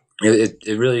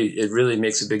it really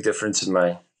makes a big difference in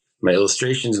my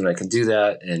illustrations when I can do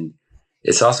that, and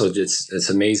it's also just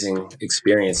it's amazing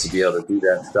experience to be able to do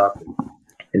that stuff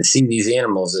and see these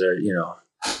animals that are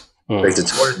like the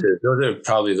tortoises. Those are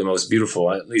probably the most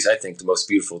beautiful, at least I think, the most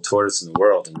beautiful tortoise in the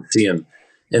world, and to see them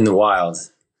in the wild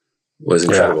was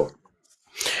incredible.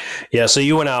 Yeah. So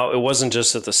you went out, it wasn't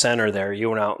just at the center there. You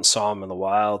went out and saw them in the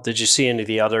wild. Did you see any of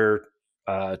the other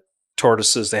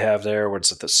tortoises they have there?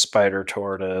 What's it, the spider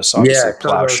tortoise? Obviously,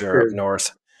 plowshare up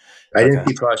north. I didn't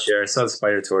see plowshare. I saw the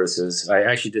spider tortoises. I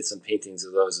actually did some paintings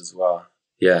of those as well.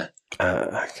 Yeah.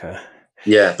 Okay.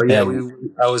 Yeah. But yeah,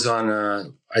 I was on,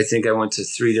 I think I went to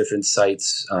 3 different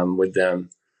sites with them,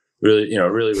 really,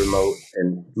 really remote,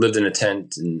 and lived in a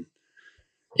tent and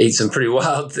ate some pretty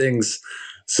wild things.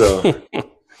 So,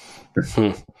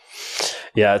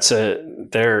 yeah,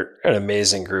 they're an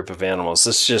amazing group of animals.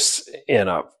 It's just in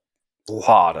a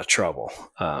lot of trouble.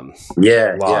 Of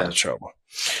trouble.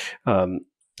 How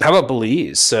about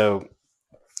Belize? So,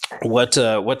 what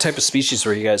type of species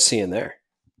were you guys seeing there?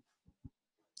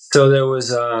 So there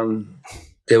was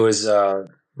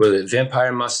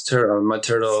vampire mud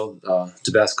turtle,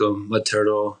 Tabasco mud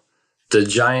turtle. The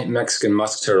giant Mexican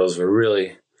musk turtles were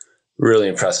really, really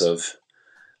impressive.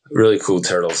 Really cool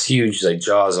turtles, huge like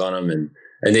jaws on them,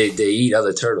 and they eat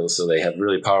other turtles, so they have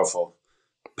really powerful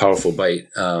bite.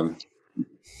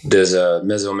 There's a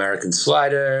Mesoamerican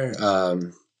slider,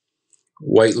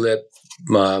 white lip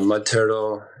mud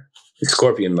turtle,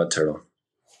 scorpion mud turtle,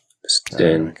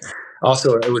 and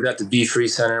also it was at the Bee Free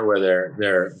Center where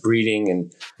they're breeding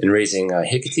and raising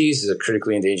hickey's, the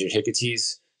critically endangered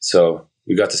hickey's. So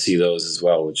we got to see those as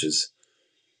well, which is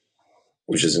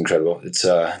incredible. It's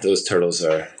those turtles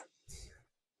are,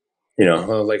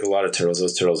 like a lot of turtles,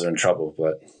 those turtles are in trouble,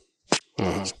 but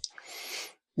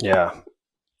yeah.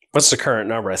 What's the current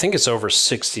number? I think it's over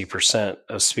 60%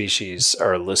 of species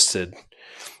are listed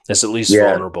as at least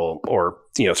vulnerable or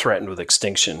threatened with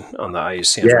extinction on the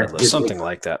IUCN red list, something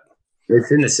like that.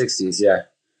 It's in the 60s, yeah.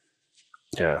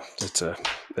 Yeah, it's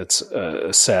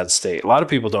a sad state. A lot of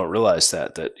people don't realize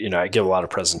that I give a lot of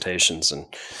presentations, and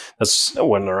that's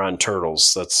when they're on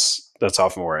turtles. That's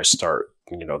often where I start.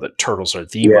 That turtles are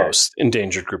the most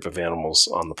endangered group of animals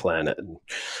on the planet, and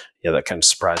that kind of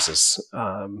surprises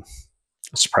a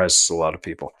lot of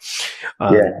people.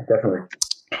 Yeah, definitely.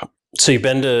 So you've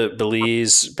been to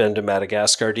Belize, been to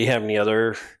Madagascar. Do you have any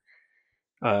other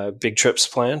big trips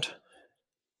planned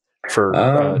for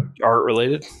art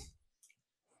related?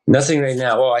 Nothing right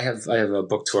now. Well, I have a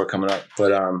book tour coming up,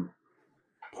 but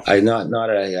not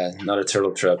a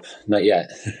turtle trip, not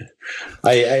yet.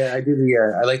 I do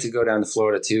I like to go down to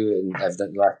Florida too, and I've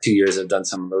done the last 2 years. I've done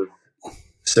some of those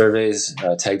surveys,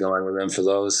 tagged along with them for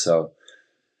those. So,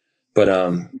 but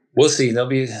we'll see.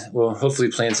 We'll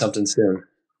hopefully plan something soon.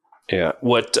 Yeah.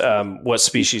 What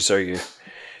species are you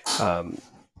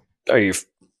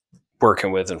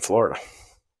working with in Florida?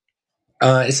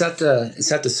 It's at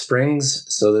the springs.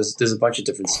 So there's a bunch of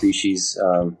different species.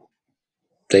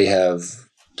 They have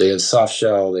soft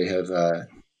shell. They have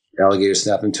alligator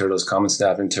snapping turtles, common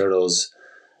snapping turtles,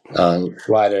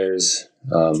 gliders.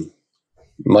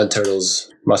 mud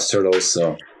turtles, musk turtles.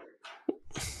 So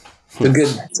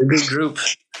it's a good group.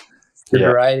 Good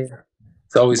variety.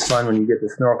 It's always fun when you get to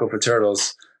snorkel for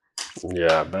turtles.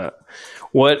 Yeah, I bet.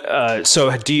 What? So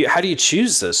how do you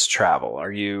choose this travel?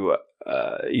 Are you,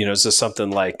 is this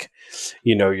something like,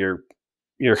 you're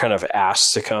kind of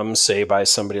asked to come, say, by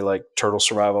somebody like Turtle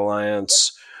Survival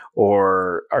Alliance,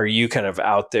 or are you kind of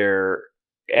out there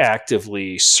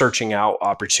actively searching out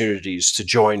opportunities to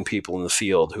join people in the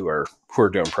field who are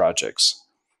doing projects?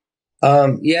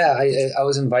 Yeah, I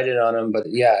was invited on them, but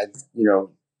yeah,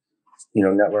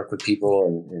 network with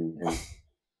people and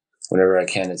whenever I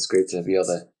can, it's great to be able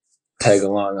to tag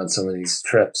along on some of these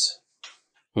trips.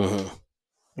 Mm-hmm.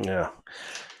 Yeah.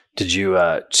 Did you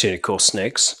see any cool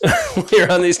snakes when you're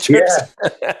on these trips?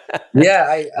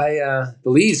 Yeah. I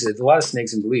Belize, there's a lot of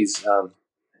snakes in Belize.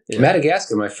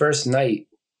 Madagascar, my first night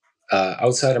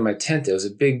outside of my tent, there was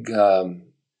a big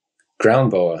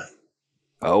ground boa.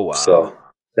 Oh, wow. So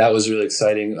that was really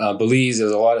exciting. Belize, there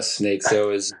was a lot of snakes. There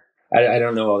was, I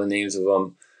don't know all the names of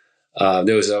them.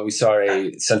 We saw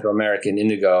a Central American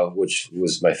indigo, which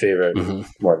was my favorite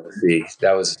one to see.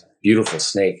 That was a beautiful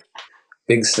snake,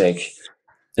 big snake.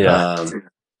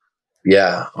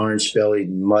 Yeah. Orange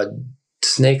bellied mud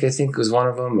snake, I think was one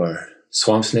of them, or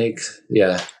swamp snake.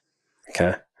 Yeah.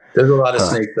 Okay. There's a lot of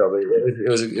snakes though, but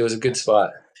it was a good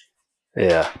spot.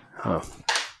 Yeah. Huh.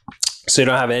 So you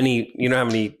don't have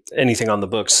anything on the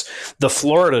books. The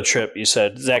Florida trip, you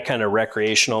said, is that kind of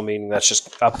recreational, meaning that's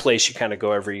just a place you kind of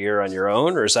go every year on your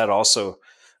own, or is that also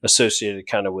associated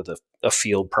kind of with a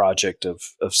field project of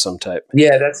some type?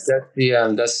 Yeah, that's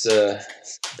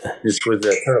just with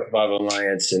the Turtle Survival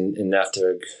Alliance in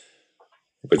NAFTA,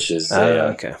 which is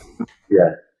okay.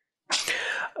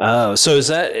 Yeah. So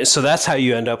that's how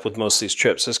you end up with most of these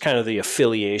trips. It's kind of the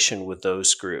affiliation with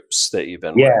those groups that you've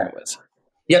been working with.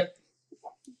 Yep.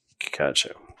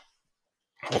 Gotcha.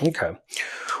 Okay.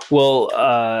 Well,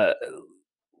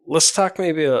 let's talk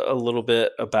maybe a little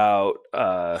bit about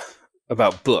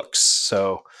books.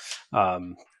 So, I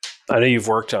know you've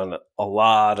worked on a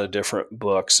lot of different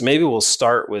books. Maybe we'll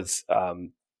start with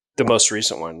the most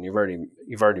recent one. You've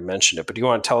already mentioned it, but do you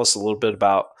want to tell us a little bit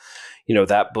about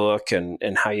that book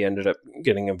and how you ended up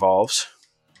getting involved?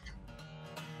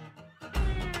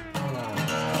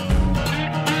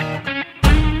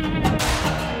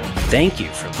 Thank you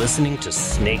for listening to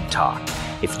Snake Talk.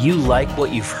 If you like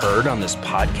what you've heard on this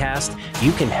podcast,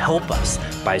 you can help us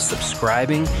by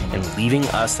subscribing and leaving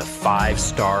us a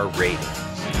 5-star rating.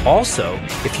 Also,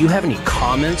 if you have any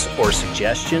comments or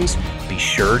suggestions, be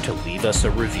sure to leave us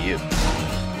a review.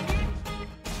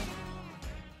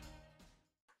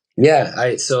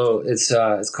 Yeah, so it's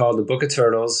called The Book of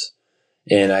Turtles,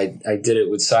 and I did it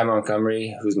with Cy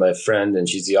Montgomery, who's my friend, and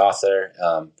she's the author.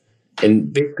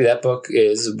 And basically, that book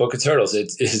is a book of turtles.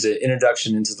 It is an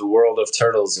introduction into the world of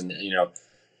turtles, and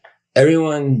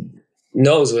everyone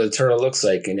knows what a turtle looks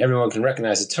like, and everyone can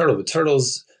recognize a turtle. But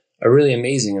turtles are really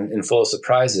amazing and full of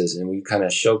surprises, and we kind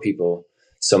of show people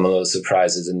some of those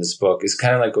surprises in this book. It's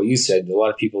kind of like what you said. A lot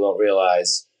of people don't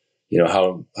realize,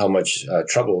 how much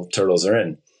trouble turtles are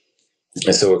in,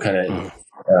 and so we're kind of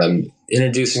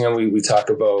introducing them. We talk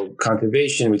about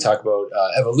conservation, we talk about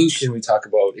evolution, we talk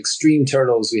about extreme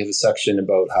turtles. We have a section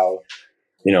about how,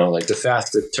 like the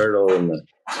fastest turtle and the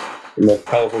most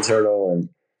colorful turtle. And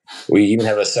we even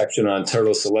have a section on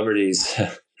turtle celebrities.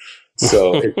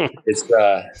 So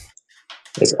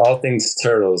it's all things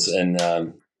turtles, and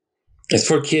it's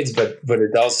for kids, but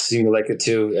adults seem to like it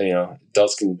too.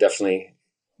 Adults can definitely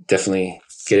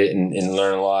get it and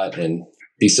learn a lot and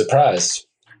be surprised.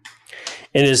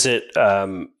 And is it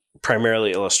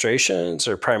primarily illustrations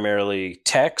or primarily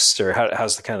text, or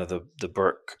how's the kind of the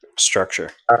book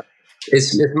structure?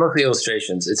 It's mostly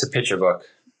illustrations. It's a picture book.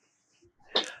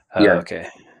 Okay.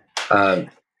 There's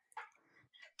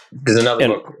another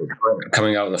book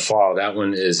coming out in the fall. That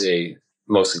one is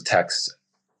mostly text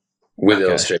with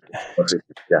illustration.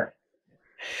 Yeah.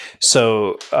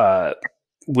 So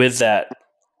with that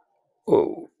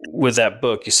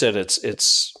book, you said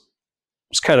it's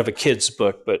kind of a kid's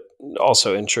book, but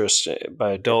also interest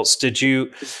by adults.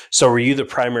 Were you the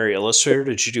primary illustrator?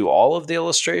 Did you do all of the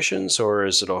illustrations, or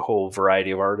is it a whole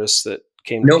variety of artists that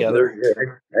came together?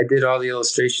 I did all the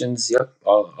illustrations. Yep.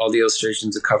 All the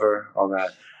illustrations, the cover, all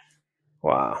that.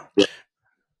 Wow. Yeah.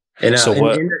 And so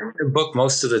in the book,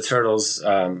 most of the turtles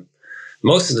are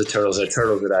turtles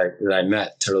that I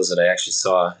met, turtles that I actually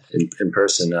saw in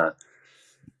person.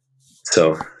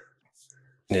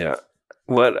 Yeah.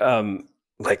 What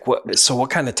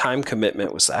kind of time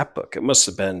commitment was that book? It must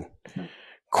have been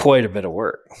quite a bit of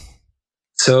work.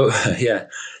 So yeah,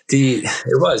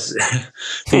 it was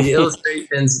the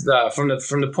illustrations from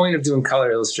the point of doing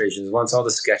color illustrations. Once all the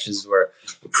sketches were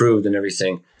approved and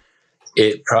everything,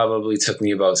 it probably took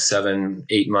me about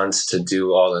 7-8 months to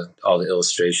do all the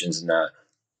illustrations and that.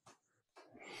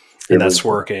 And that's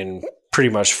working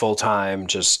pretty much full time,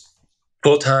 just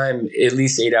full time, at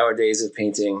least 8-hour days of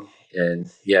painting,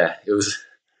 and yeah, it was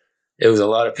a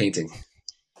lot of painting.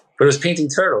 But it was painting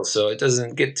turtles, so it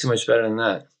doesn't get too much better than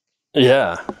that.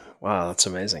 Yeah. Wow, that's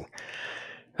amazing.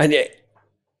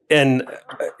 And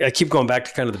I keep going back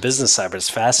to kind of the business side, but it's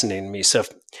fascinating to me. So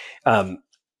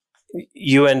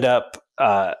you end up,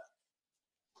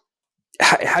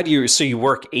 how do you, so you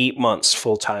work 8 months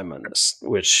full time on this,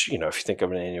 which, if you think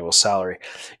of an annual salary,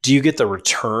 do you get the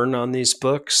return on these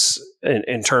books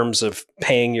in terms of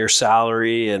paying your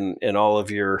salary and all of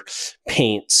your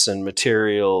paints and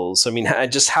materials? I mean, how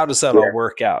does that all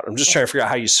work out? I'm just trying to figure out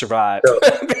how you survive.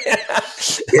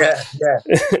 So, yeah.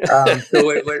 So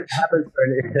what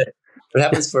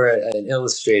happens for an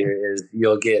illustrator is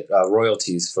you'll get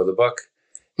royalties for the book,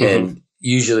 and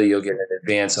usually you'll get an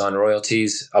advance on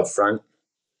royalties up front.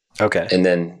 Okay. And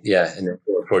then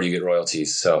before you get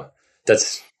royalties. So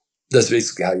that's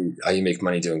basically how you make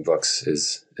money doing books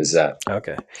is that.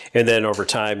 Okay. And then over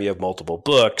time you have multiple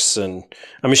books, and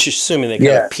I'm just assuming they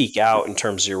kind of peak out in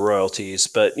terms of your royalties,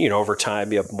 but over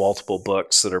time you have multiple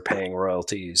books that are paying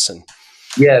royalties, and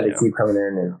they keep coming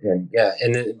in and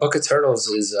the Book of Turtles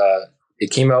is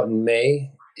it came out in May,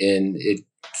 and it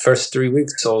first 3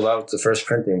 weeks sold out the first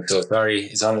printing. So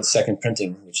it's on its second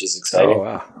printing, which is exciting. Oh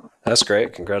wow. That's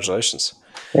great. Congratulations.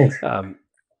 Thanks.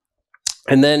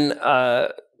 And then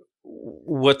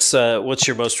what's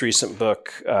your most recent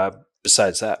book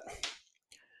besides that?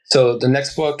 So the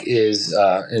next book is,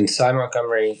 and Cy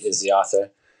Montgomery is the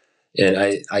author, and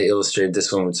I illustrated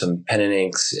this one with some pen and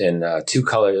inks and 2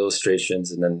 color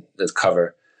illustrations, and then the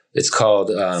cover. It's called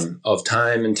Of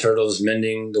Time and Turtles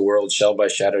Mending the World Shell by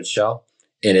Shattered Shell,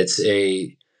 and it's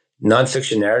a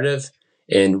nonfiction narrative.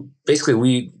 And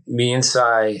basically, me and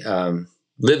Cy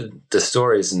lived the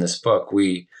stories in this book.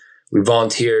 We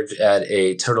volunteered at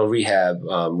a turtle rehab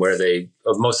where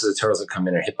most of the turtles that come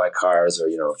in are hit by cars or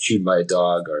chewed by a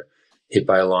dog or hit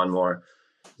by a lawnmower.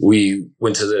 We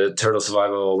went to the Turtle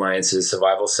Survival Alliance's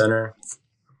Survival Center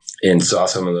and saw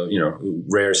some of the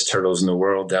rarest turtles in the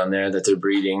world down there that they're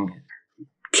breeding,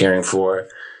 caring for.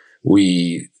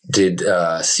 We did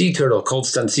cold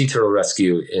stunned sea turtle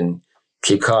rescue in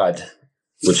Cape Cod,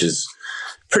 which is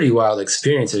pretty wild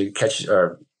experience to catch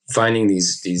or finding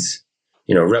these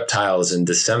reptiles in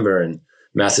December in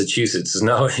Massachusetts is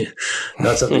not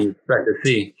something you expect to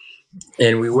see.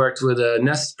 And we worked with a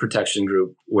nest protection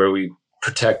group where we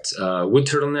protect wood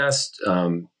turtle nest,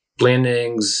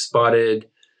 blandings, spotted,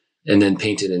 and then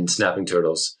painted and snapping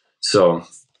turtles. So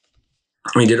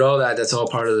we did all that. That's all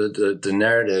part of the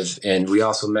narrative. And we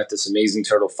also met this amazing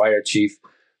turtle fire chief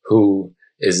who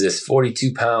is this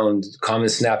 42-pound common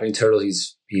snapping turtle.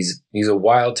 He's a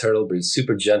wild turtle, but he's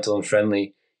super gentle and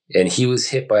friendly. And he was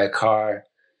hit by a car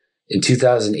in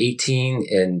 2018,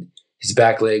 and his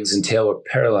back legs and tail were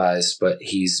paralyzed, but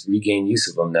he's regained use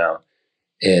of them now.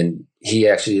 And he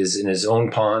actually is in his own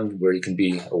pond where he can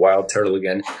be a wild turtle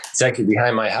again. It's actually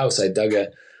behind my house. I dug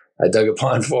a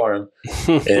pond for him.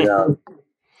 And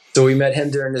so we met him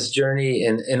during this journey,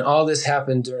 and all this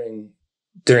happened during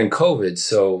COVID.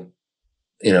 So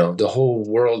the whole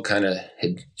world kind of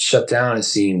had shut down, it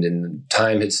seemed, and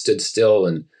time had stood still.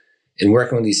 And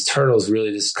working with these turtles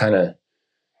really just kind of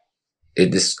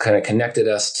connected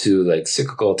us to like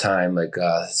cyclical time, like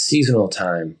seasonal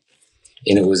time.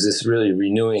 And it was this really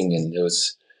renewing, and it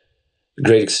was a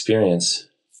great experience.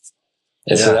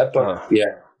 And so that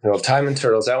book, Time and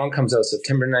Turtles, that one comes out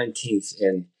September 19th.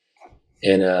 And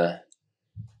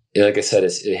like I said,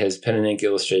 it has pen and ink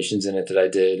illustrations in it that I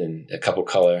did, and a couple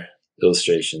color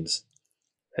illustrations.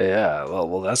 Yeah,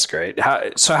 well, that's great.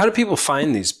 So how do people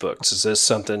find these books? Is this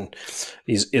something?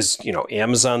 Is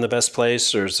Amazon the best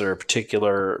place, or is there a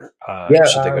particular?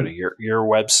 Should they go to your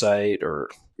website or?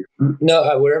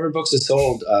 No, wherever books are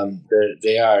sold,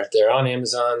 they're on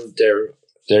Amazon. They're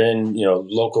in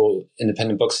local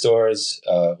independent bookstores,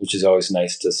 which is always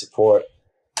nice to support.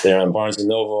 They're on Barnes and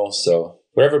Noble, so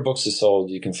wherever books are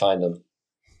sold, you can find them.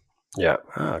 Yeah,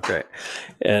 great.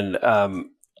 And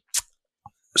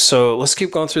so let's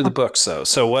keep going through the books, though.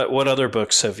 So what other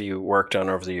books have you worked on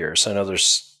over the years? I know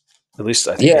there's at least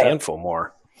a handful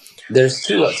more. There's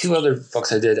two other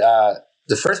books I did.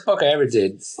 The first book I ever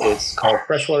did, it's called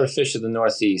Freshwater Fish of the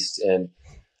Northeast, and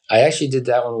I actually did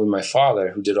that one with my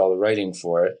father, who did all the writing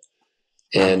for it.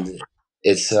 And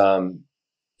it's a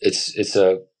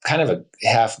kind of a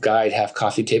half guide, half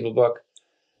coffee table book.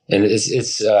 And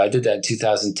it's I did that in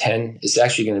 2010. It's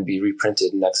actually going to be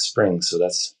reprinted next spring. So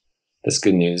that's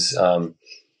good news. And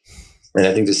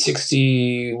I think there's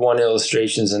 61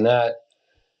 illustrations in that.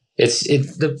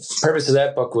 The purpose of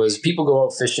that book was people go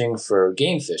out fishing for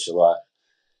game fish a lot.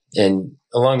 And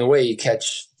along the way, you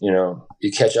catch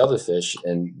other fish.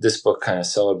 And this book kind of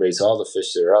celebrates all the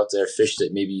fish that are out there, fish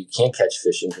that maybe you can't catch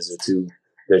fishing because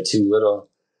they're too little.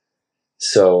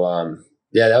 So,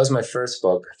 that was my first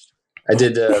book. I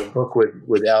did a book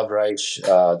with Al Breich,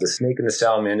 The Snake and the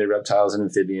Salamander, Reptiles and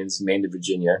Amphibians, Maine to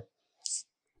Virginia.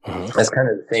 Mm-hmm. That's kind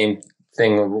of the same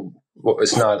thing.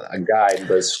 It's not a guide,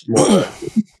 but it's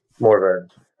more of a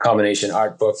combination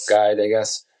art book guide, I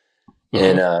guess.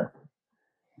 Mm-hmm. And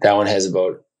that one has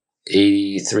about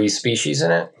 83 species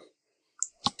in it,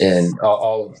 and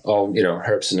all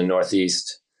herps in the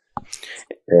Northeast.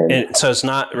 And so it's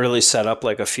not really set up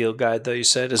like a field guide, though. You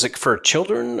said, is it for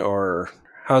children or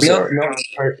how's it? No,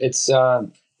 it's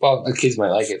the kids might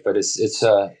like it, but it's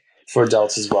for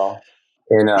adults as well.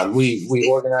 And we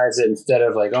organize it instead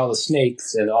of like all the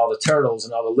snakes and all the turtles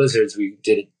and all the lizards. We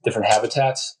did different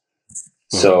habitats.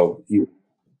 Mm-hmm. So you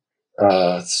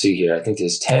let's see here. I think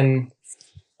there's 10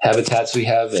 habitats we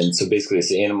have, and so basically it's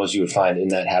the animals you would find in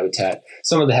that habitat.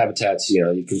 Some of the habitats,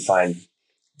 you can find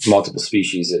multiple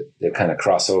species that kind of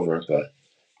cross over, but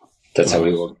that's how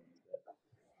we work.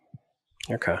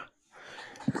 Okay,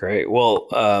 great. Well,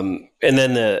 and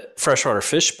then the freshwater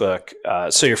fish book.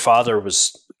 So your father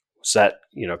was that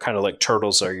kind of like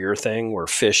turtles are your thing, or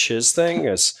fish his thing?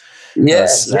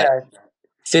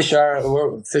 Fish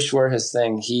were his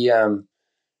thing. He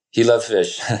loved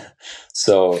fish,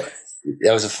 so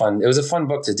it was a fun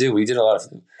book to do. We did a lot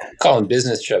of call them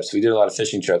business trips. We did a lot of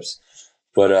fishing trips.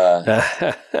 But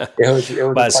it was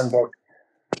a fun book.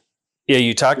 Yeah,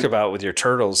 you talked about with your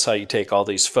turtles how you take all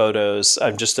these photos.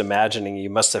 I'm just imagining you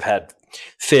must have had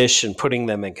fish and putting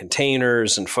them in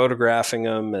containers and photographing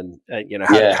them. And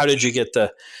how did you get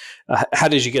the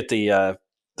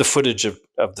footage of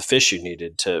the fish you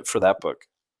needed for that book?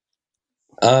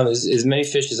 As many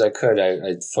fish as I could.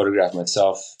 I photographed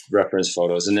myself, reference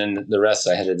photos, and then the rest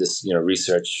I had to just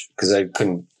research because I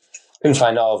couldn't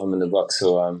find all of them in the book.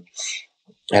 So I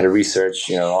had to research,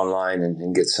 online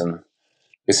and get some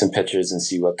pictures and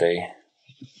see what they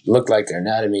look like, their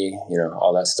anatomy,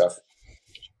 all that stuff.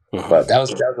 Mm-hmm. But that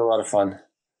was a lot of fun.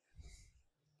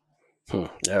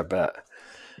 Yeah, I bet.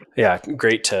 Yeah,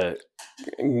 great to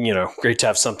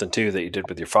have something too that you did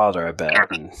with your father, I bet.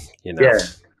 And,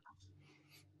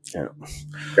 Yeah,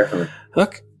 definitely.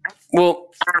 Okay. Well,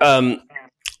 I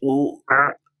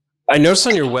noticed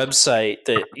on your website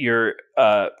that you're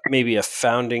maybe a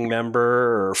founding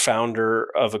member or founder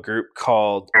of a group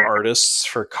called Artists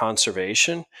for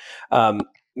Conservation.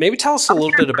 Maybe tell us a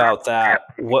little bit about that.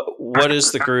 What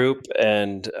is the group,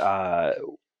 and how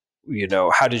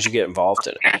did you get involved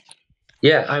in it?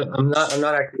 Yeah, I'm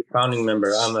not actually a founding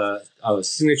member. I'm a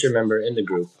signature member in the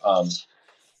group. I'm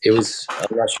not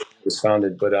sure it was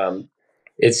founded, but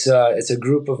it's a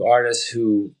group of artists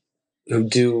who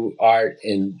do art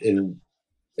in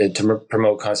to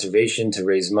promote conservation, to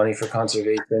raise money for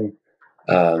conservation,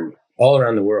 all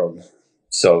around the world.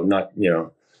 So not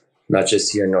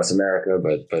just here in North America,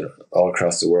 but all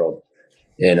across the world.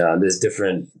 And there's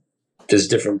different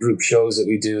group shows that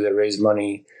we do that raise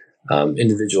money.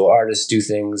 Individual artists do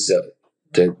things that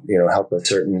help a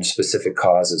certain specific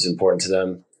cause that's important to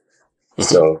them.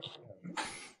 So.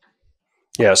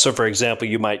 Yeah. So, for example,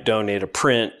 you might donate a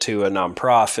print to a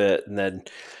nonprofit, and then,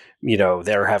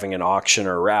 they're having an auction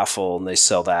or a raffle, and they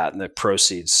sell that, and the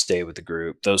proceeds stay with the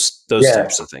group. Those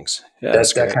types of things. Yeah,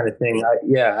 that's that kind of thing.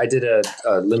 I did a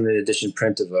limited edition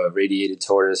print of a radiated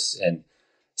tortoise, and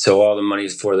so all the money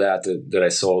for that I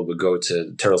sold would go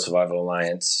to Turtle Survival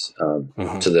Alliance,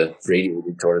 to the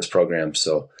radiated tortoise program.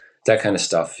 So that kind of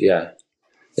stuff. Yeah,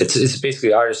 it's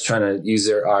basically artists trying to use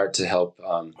their art to help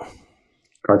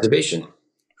conservation.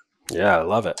 Yeah, I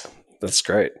love it. That's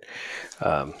great.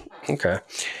 Okay.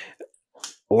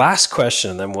 Last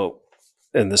question,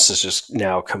 and this is just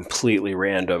now completely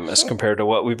random as compared to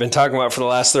what we've been talking about for the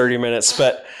last 30 minutes,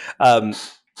 but I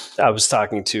was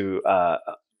talking to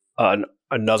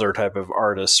another type of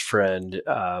artist friend,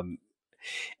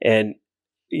 and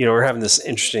we're having this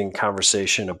interesting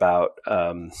conversation about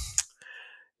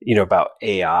about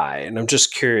AI. And I'm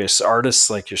just curious,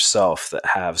 artists like yourself that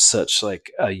have such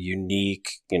like a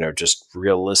unique, just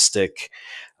realistic,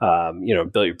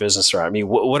 built your business around. I mean,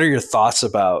 what are your thoughts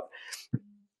about,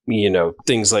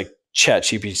 things like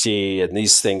ChatGPT and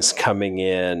these things coming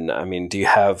in? I mean, do you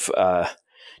have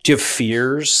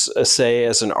fears, say,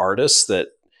 as an artist that,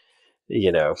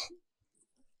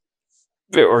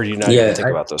 or do you not even think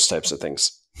about those types of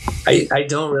things? I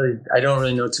don't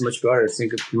really know too much about it.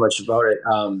 Think too much about it.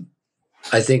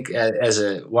 I think as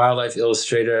a wildlife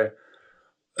illustrator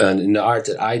and in the art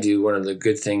that I do, one of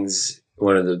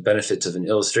the benefits of an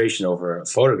illustration over a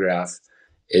photograph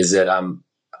is that I'm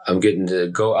getting to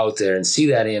go out there and see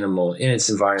that animal in its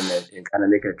environment and kind of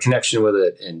make a connection with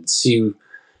it and see,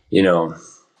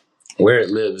 where it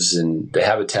lives and the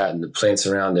habitat and the plants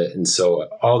around it. And so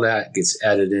all that gets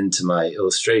added into my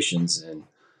illustrations. And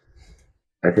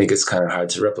I think it's kind of hard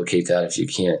to replicate that if you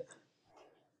can't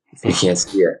see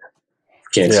it,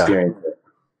 can't experience it.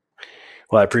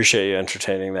 Well, I appreciate you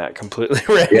entertaining that completely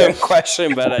random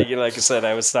question, but like I said,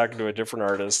 I was talking to a different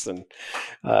artist, and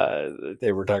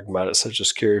they were talking about it. So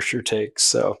just curious your takes.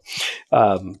 So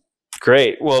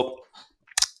great. Well,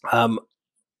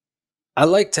 I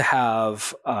like to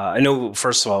have. I know.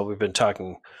 First of all, we've been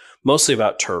talking mostly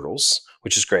about turtles,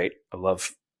 which is great. I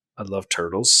love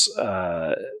turtles,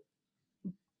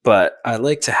 but I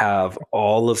like to have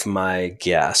all of my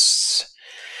guests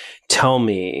tell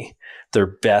me their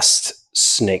best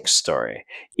snake story.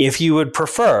 If you would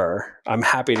prefer, I'm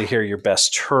happy to hear your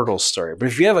best turtle story. But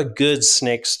if you have a good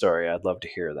snake story, I'd love to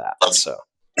hear that. So,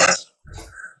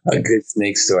 a good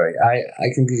snake story. I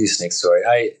can give you a snake story.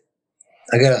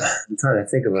 I'm trying to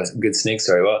think of a good snake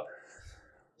story.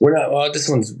 Well, this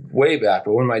one's way back,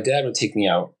 but when my dad would take me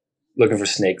out looking for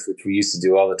snakes, which we used to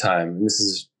do all the time, and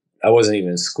I wasn't even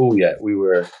in school yet. We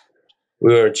were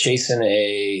chasing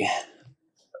I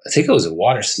think it was a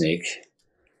water snake.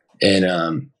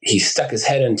 And he stuck his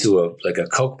head into a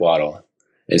Coke bottle,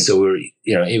 and so we were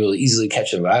able to easily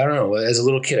catch him. But I don't know. As a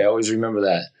little kid, I always remember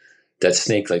that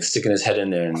snake sticking his head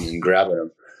in there and grabbing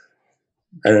him.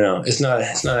 I don't know. It's not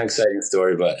an exciting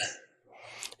story, but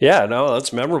yeah, no,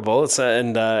 that's memorable. It's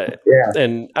and I'm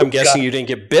guessing you didn't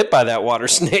get bit by that water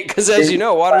snake because, as you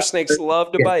know, water snakes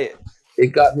love to bite.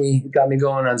 It got me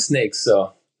going on snakes.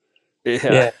 So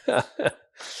yeah.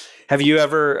 Have you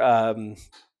ever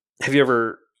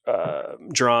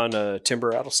drawn a timber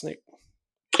rattlesnake?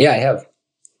 Yeah, I have.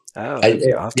 Oh, I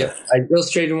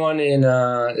illustrated one in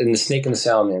the Snake and the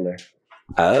Salamander.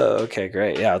 Oh, okay,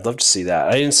 great. Yeah, I'd love to see that.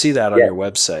 I didn't see that on your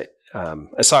website.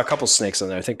 I saw a couple snakes on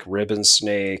there. I think ribbon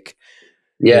snake.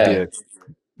 Yeah. Maybe a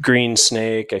green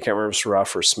snake. I can't remember if it's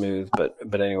rough or smooth, but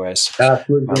anyways.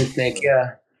 Smooth green snake.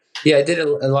 Yeah. Yeah, I did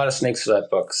a lot of snakes for that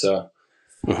book. So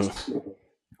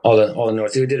all the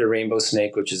north. We did a rainbow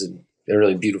snake, which is a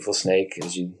really beautiful snake,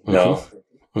 as you know.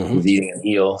 He's eating an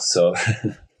eel. So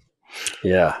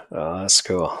yeah, that's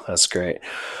cool. That's great.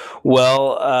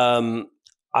 Well,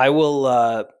 I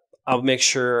will. I'll make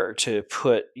sure to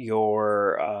put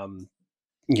your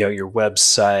your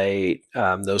website,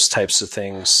 those types of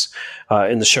things,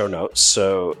 in the show notes,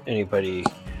 so anybody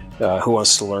who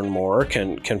wants to learn more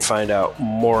can find out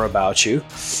more about you.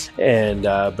 And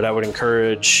but I would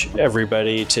encourage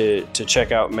everybody to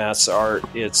check out Matt's art.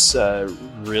 It's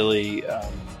really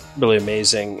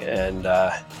amazing, and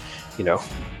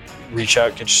reach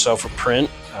out, get yourself a print,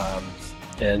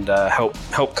 and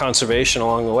help conservation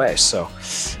along the way. So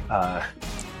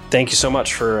thank you so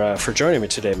much for joining me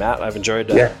today, Matt. I've enjoyed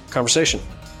the conversation.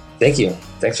 Thank you.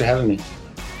 Thanks for having me.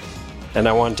 And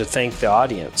I wanted to thank the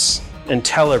audience and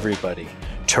tell everybody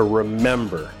to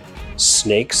remember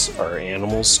snakes are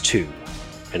animals too,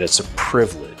 and it's a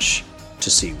privilege to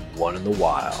see one in the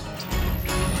wild.